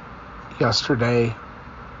 yesterday,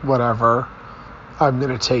 whatever. I'm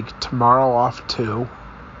going to take tomorrow off too,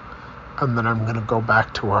 and then I'm going to go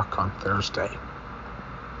back to work on Thursday.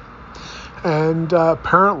 And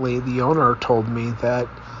apparently the owner told me that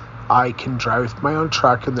I can drive my own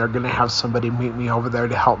truck, and they're going to have somebody meet me over there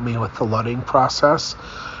to help me with the loading process.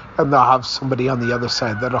 And they'll have somebody on the other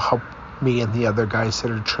side that'll help me and the other guys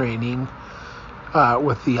that are training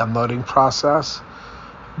with the unloading process.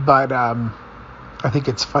 But I think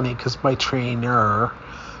it's funny because my trainer,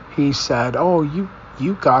 he said, "Oh,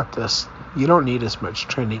 you got this. You don't need as much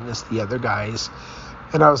training as the other guys.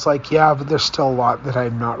 And I was like, yeah, but there's still a lot that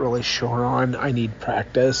I'm not really sure on. I need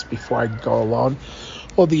practice before I go alone.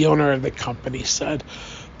 Well, the owner of the company said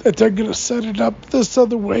that they're going to set it up this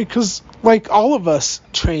other way because, like all of us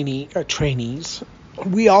trainees,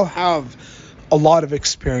 we all have a lot of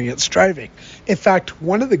experience driving. In fact,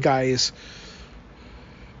 one of the guys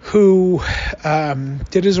who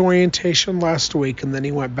did his orientation last week and then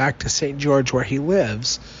he went back to St. George where he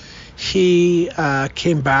lives, he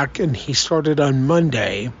came back and he started on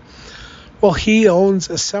Monday. Well, he owns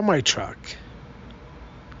a semi-truck.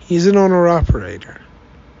 He's an owner-operator.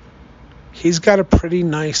 He's got a pretty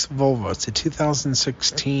nice Volvo. It's a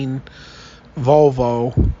 2016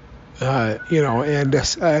 Volvo,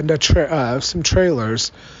 and some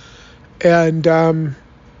trailers. And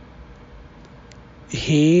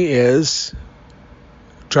he is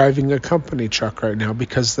driving a company truck right now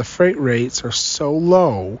because the freight rates are so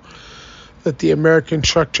low that the American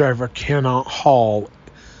truck driver cannot haul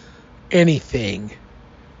anything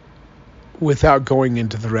without going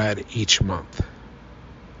into the red each month.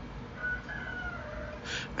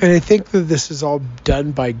 And I think that this is all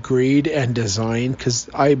done by greed and design because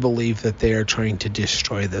I believe that they are trying to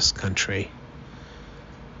destroy this country.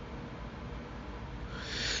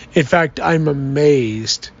 In fact, I'm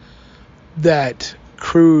amazed that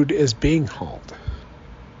crude is being hauled.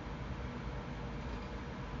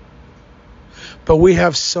 But we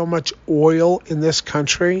have so much oil in this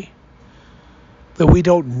country that we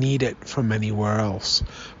don't need it from anywhere else.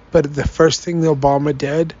 But the first thing that Obama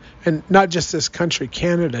did, and not just this country,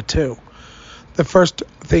 Canada too, the first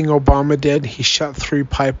thing Obama did, he shut 3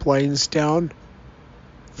 pipelines down.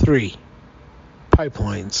 3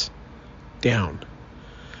 pipelines down.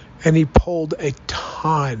 And he pulled a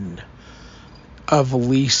ton of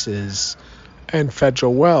leases and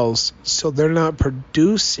federal wells, so they're not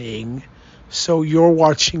producing, so you're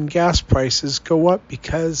watching gas prices go up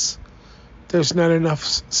because there's not enough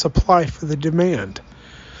supply for the demand.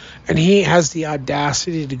 And he has the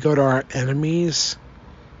audacity to go to our enemies,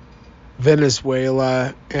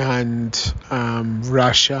 Venezuela and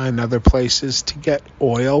Russia and other places, to get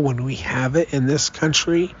oil when we have it in this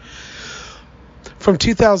country. From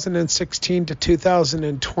 2016 to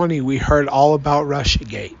 2020, we heard all about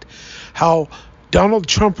Russiagate, how Donald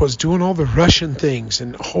Trump was doing all the Russian things,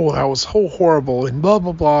 and that was so horrible, and blah,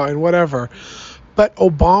 blah, blah, and whatever. But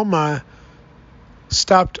Obama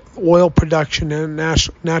stopped oil production and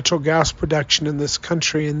natural gas production in this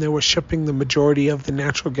country, and they were shipping the majority of the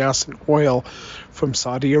natural gas and oil from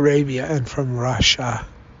Saudi Arabia and from Russia.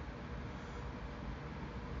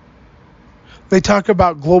 They talk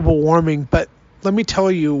about global warming, but let me tell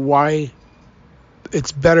you why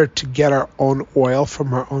it's better to get our own oil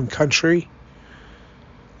from our own country.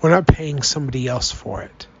 We're not paying somebody else for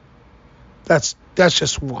it. That's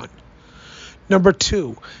just one. Number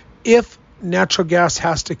 2, if natural gas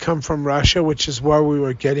has to come from Russia, which is where we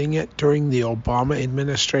were getting it during the Obama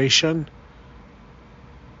administration,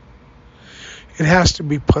 it has to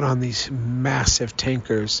be put on these massive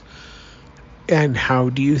tankers. And how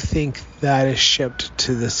do you think that is shipped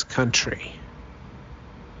to this country?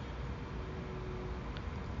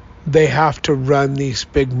 They have to run these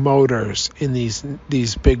big motors in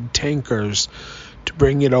these big tankers to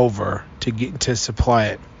bring it over to supply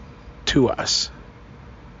it to us.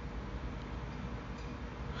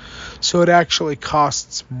 So it actually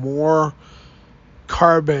costs more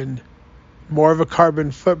of a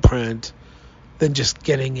carbon footprint than just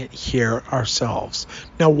getting it here ourselves.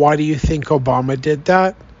 Now, why do you think Obama did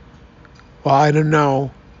that? Well, I don't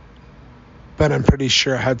know, but I'm pretty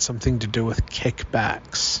sure it had something to do with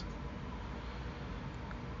kickbacks.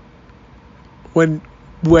 When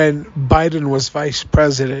Biden was vice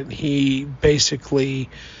president, he basically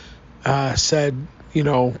said,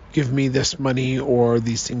 give me this money or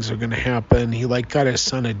these things are going to happen. He got his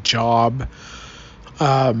son a job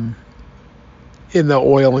in the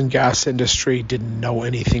oil and gas industry, didn't know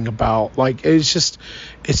anything about. It's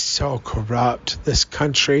so corrupt. This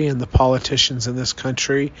country and the politicians in this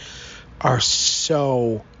country are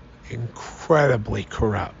so incredibly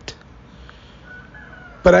corrupt.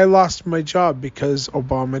 But I lost my job because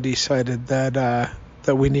Obama decided that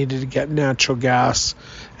we needed to get natural gas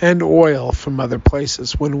and oil from other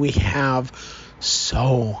places when we have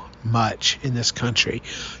so much in this country.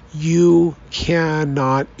 You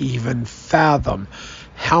cannot even fathom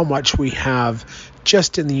how much we have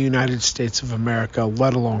just in the United States of America,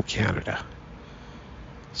 let alone Canada.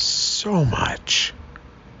 So much.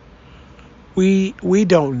 We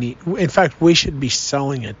don't need, in fact, we should be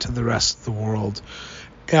selling it to the rest of the world.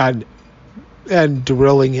 And and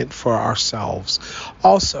drilling it for ourselves.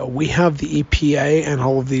 Also, we have the EPA and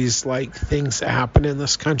all of these things that happen in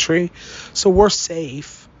this country, so we're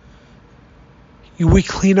safe. We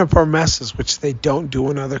clean up our messes, which they don't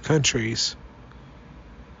do in other countries.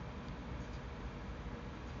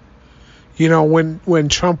 When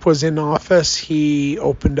Trump was in office, he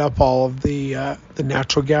opened up all of the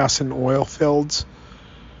natural gas and oil fields.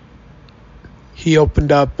 He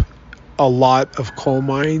opened up a lot of coal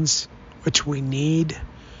mines, which we need.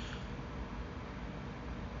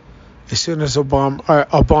 As soon as Obama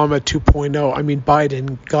 2.0,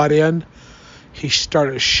 Biden got in, he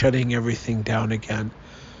started shutting everything down again.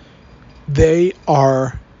 They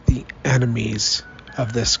are the enemies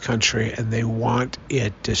of this country, and they want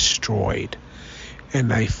it destroyed.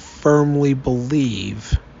 And I firmly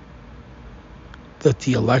believe that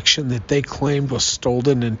the election that they claimed was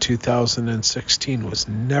stolen in 2016 was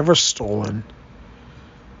never stolen,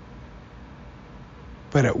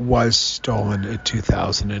 but it was stolen in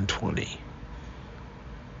 2020.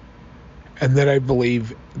 And then I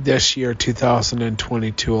believe this year,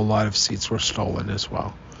 2022, a lot of seats were stolen as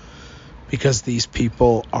well. Because these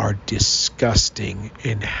people are disgusting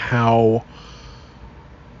in how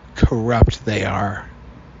corrupt they are.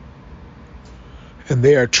 And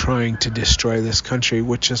they are trying to destroy this country,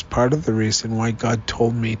 which is part of the reason why God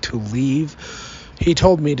told me to leave. He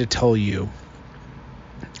told me to tell you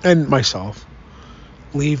and myself,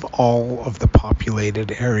 leave all of the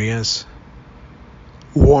populated areas.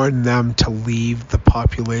 Warn them to leave the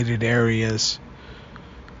populated areas.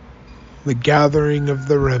 The gathering of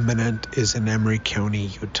the remnant is in Emery County,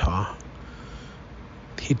 Utah.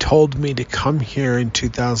 He told me to come here in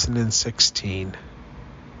 2016.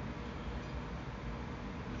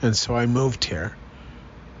 And so I moved here.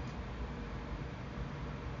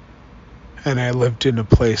 And I lived in a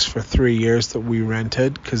place for 3 years that we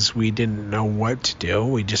rented because we didn't know what to do.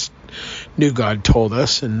 We just knew God told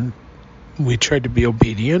us, and we tried to be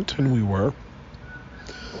obedient, and we were.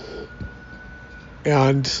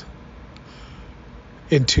 And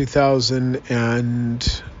in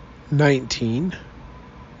 2019,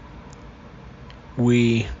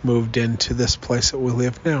 we moved into this place that we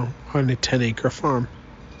live now on a 10-acre farm.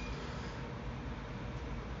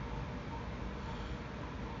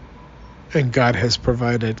 And God has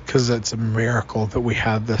provided, because it's a miracle that we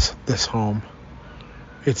have this home.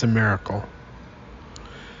 It's a miracle.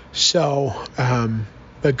 So,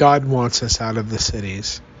 but God wants us out of the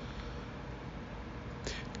cities.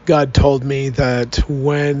 God told me that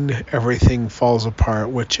when everything falls apart,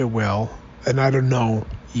 which it will, and I don't know,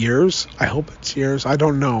 years? I hope it's years. I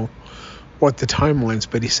don't know what the timeline's,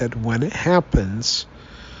 but he said when it happens,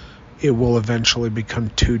 it will eventually become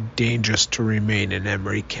too dangerous to remain in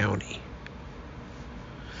Emery County.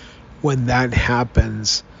 When that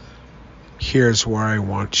happens, here's where I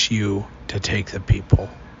want you to take the people.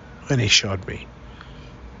 And he showed me.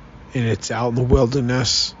 And it's out in the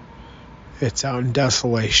wilderness. It's out in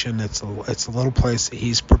desolation. It's a little place that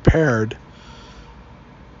he's prepared.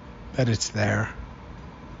 But it's there.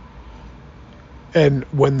 And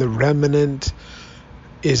when the remnant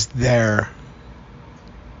is there,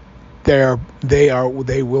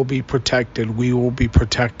 they will be protected. We will be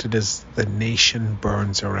protected as the nation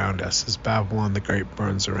burns around us, as Babylon the Great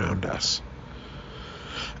burns around us.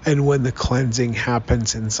 And when the cleansing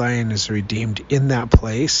happens and Zion is redeemed in that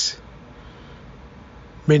place,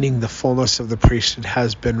 meaning the fullness of the priesthood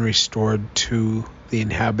has been restored to the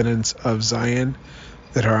inhabitants of Zion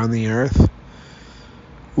that are on the earth,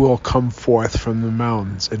 we'll come forth from the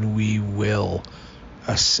mountains and we will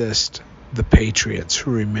assist the patriots who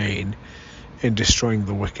remain in destroying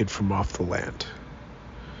the wicked from off the land.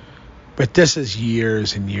 But this is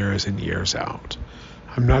years and years and years out.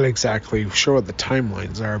 I'm not exactly sure what the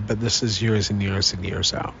timelines are, but this is years and years and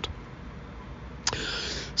years out.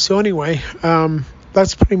 So anyway,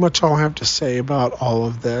 that's pretty much all I have to say about all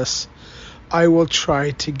of this. I will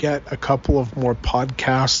try to get a couple of more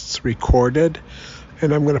podcasts recorded,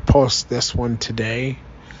 and I'm going to post this one today.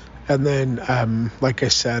 And then, like I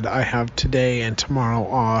said, I have today and tomorrow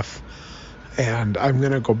off, and I'm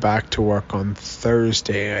going to go back to work on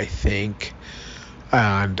Thursday, I think.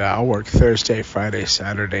 And I'll work Thursday, Friday,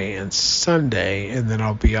 Saturday, and Sunday, and then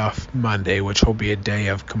I'll be off Monday, which will be a day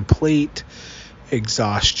of complete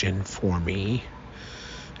exhaustion for me.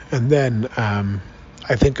 And then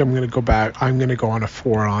I think I'm going to go back. I'm going to go on a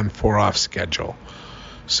 4-on, 4-off schedule.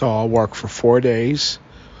 So I'll work for 4 days.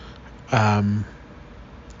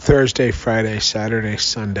 Thursday, Friday, Saturday,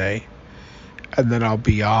 Sunday, and then I'll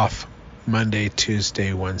be off Monday,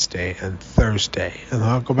 Tuesday, Wednesday, and Thursday. And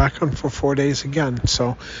I'll go back on for 4 days again.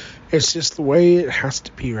 So it's just the way it has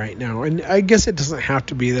to be right now. And I guess it doesn't have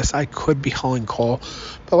to be this. I could be hauling coal.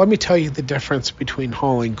 But let me tell you the difference between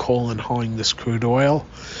hauling coal and hauling this crude oil.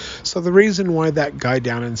 So the reason why that guy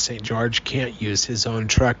down in St. George can't use his own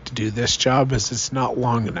truck to do this job is it's not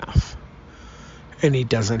long enough. And he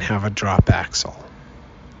doesn't have a drop axle.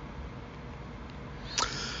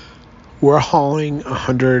 We're hauling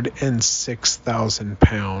 106,000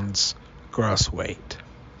 pounds gross weight.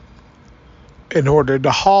 In order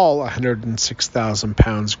to haul 106,000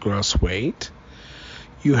 pounds gross weight,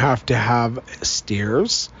 you have to have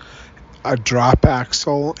steers, a drop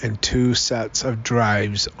axle, and 2 sets of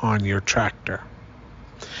drives on your tractor.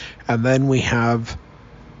 And then we have,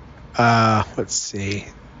 3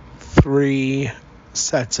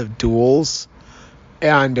 sets of duals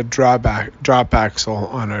and a drop axle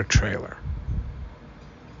on our trailer.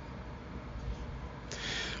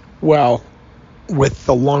 Well, with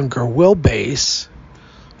the longer wheelbase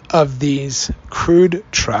of these crude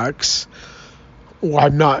trucks,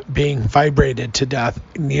 I'm not being vibrated to death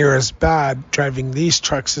near as bad driving these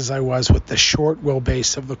trucks as I was with the short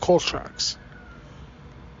wheelbase of the coal trucks.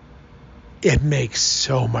 It makes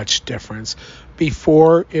so much difference.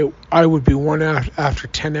 Before, I would be worn out after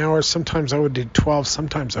 10 hours. Sometimes I would do 12.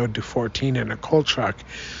 Sometimes I would do 14 in a coal truck.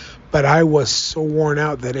 But I was so worn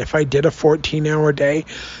out that if I did a 14-hour day,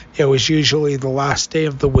 it was usually the last day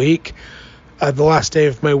of the week, the last day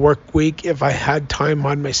of my work week, if I had time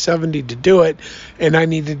on my 70 to do it, and I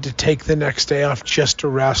needed to take the next day off just to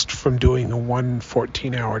rest from doing a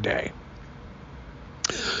 14-hour day.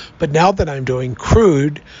 But now that I'm doing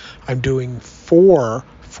crude, I'm doing 4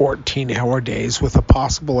 14-hour days with a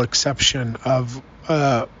possible exception of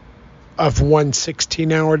 1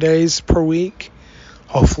 16-hour days per week.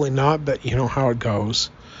 Hopefully not, but you know how it goes.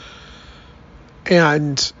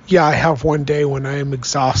 And yeah, I have one day when I am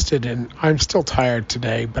exhausted, and I'm still tired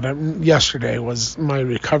today, but yesterday was my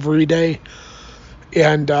recovery day.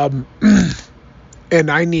 And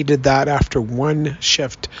and I needed that after one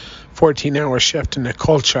shift, 14-hour shift in a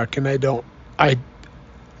coal truck, and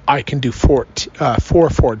I can do 4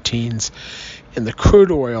 14s in the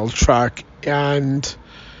crude oil truck, and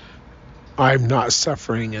I'm not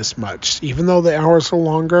suffering as much. Even though the hours are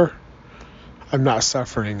longer, I'm not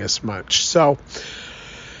suffering as much. So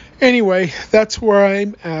anyway, that's where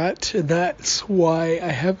I'm at, and that's why I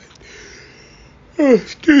haven't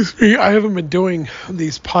been doing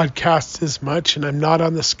these podcasts as much, and I'm not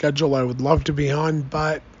on the schedule I would love to be on,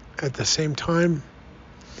 but at the same time,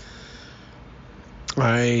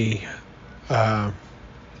 I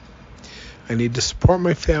need to support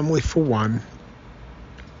my family for one.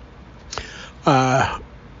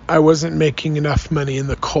 I wasn't making enough money in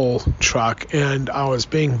the coal truck, and I was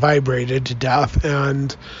being vibrated to death,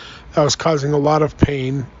 and that was causing a lot of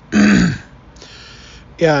pain.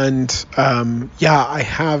 And I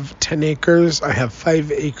have 10 acres. I have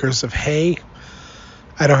 5 acres of hay.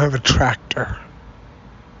 I don't have a tractor.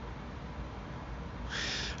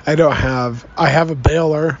 I have a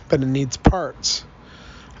baler, but it needs parts.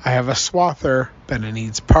 I have a swather, but it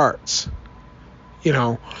needs parts. You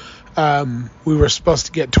know, we were supposed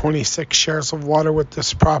to get 26 shares of water with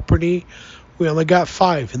this property. We only got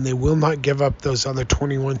 5, and they will not give up those other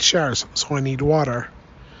 21 shares, so I need water.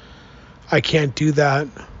 I can't do that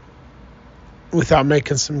without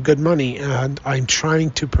making some good money, and I'm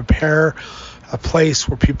trying to prepare a place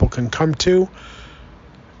where people can come to,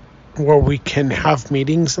 where we can have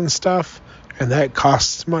meetings and stuff, and that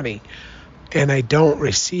costs money. And I don't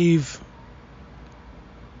receive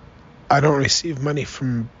money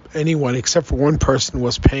from anyone except for one person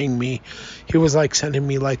was paying me. He was like sending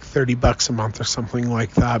me like $30 a month or something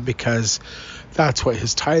like that, because that's what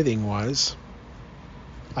his tithing was,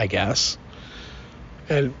 I guess.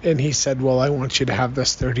 And he said, well, I want you to have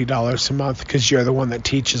this $30 a month because you're the one that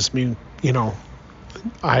teaches me, you know,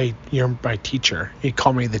 you're my teacher. He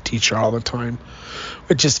called me the teacher all the time,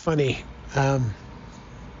 which is funny. But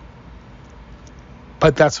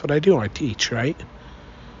that's what I do. I teach, right?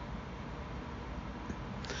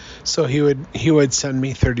 So he would send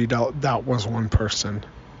me $30. That was one person.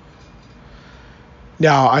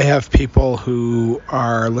 Now I have people who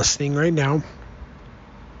are listening right now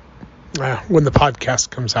when the podcast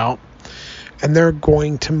comes out, and they're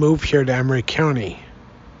going to move here to Emery County.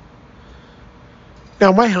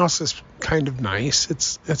 Now my house is kind of nice.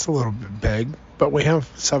 It's a little bit big, but we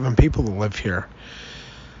have 7 people that live here.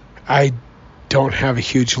 I don't have a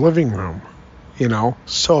huge living room, you know,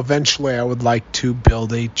 so eventually I would like to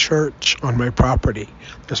build a church on my property.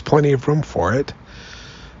 There's plenty of room for it,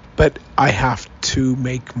 but I have to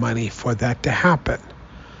make money for that to happen.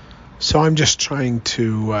 So I'm just trying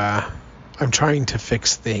to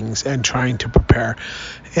fix things and trying to prepare,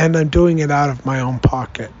 and I'm doing it out of my own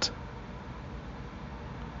pocket.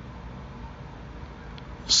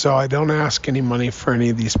 So I don't ask any money for any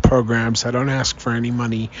of these programs. I don't ask for any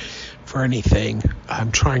money for anything.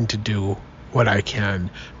 I'm trying to do what I can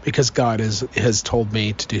because God has told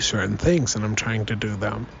me to do certain things, and I'm trying to do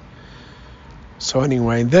them. So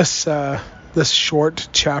anyway, this short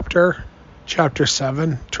chapter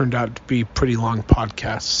 7, turned out to be a pretty long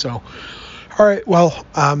podcast. So, all right, well,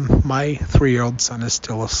 my 3-year-old son is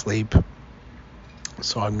still asleep,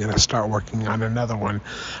 so I'm going to start working on another one.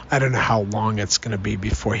 I don't know how long it's going to be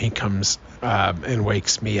before he comes and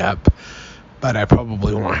wakes me up, but I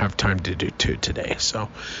probably won't have time to do 2 today. So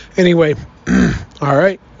anyway, all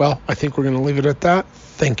right, well, I think we're going to leave it at that.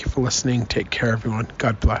 Thank you for listening. Take care, everyone.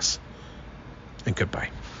 God bless, and goodbye.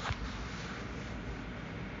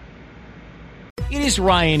 It is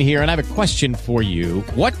Ryan here, and I have a question for you.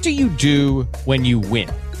 What do you do when you win?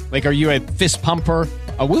 Like, are you a fist pumper,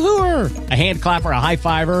 a woohooer, a hand clapper, a high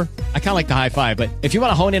fiver? I kind of like the high five, but if you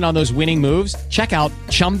want to hone in on those winning moves, check out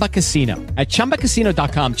Chumba Casino. At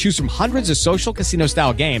ChumbaCasino.com, choose from hundreds of social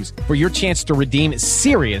casino-style games for your chance to redeem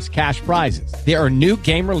serious cash prizes. There are new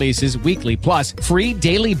game releases weekly, plus free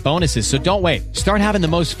daily bonuses. So don't wait. Start having the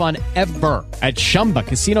most fun ever at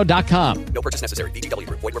ChumbaCasino.com. No purchase necessary. VGW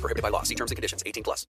Group. Void where prohibited by law. See terms and conditions. 18+.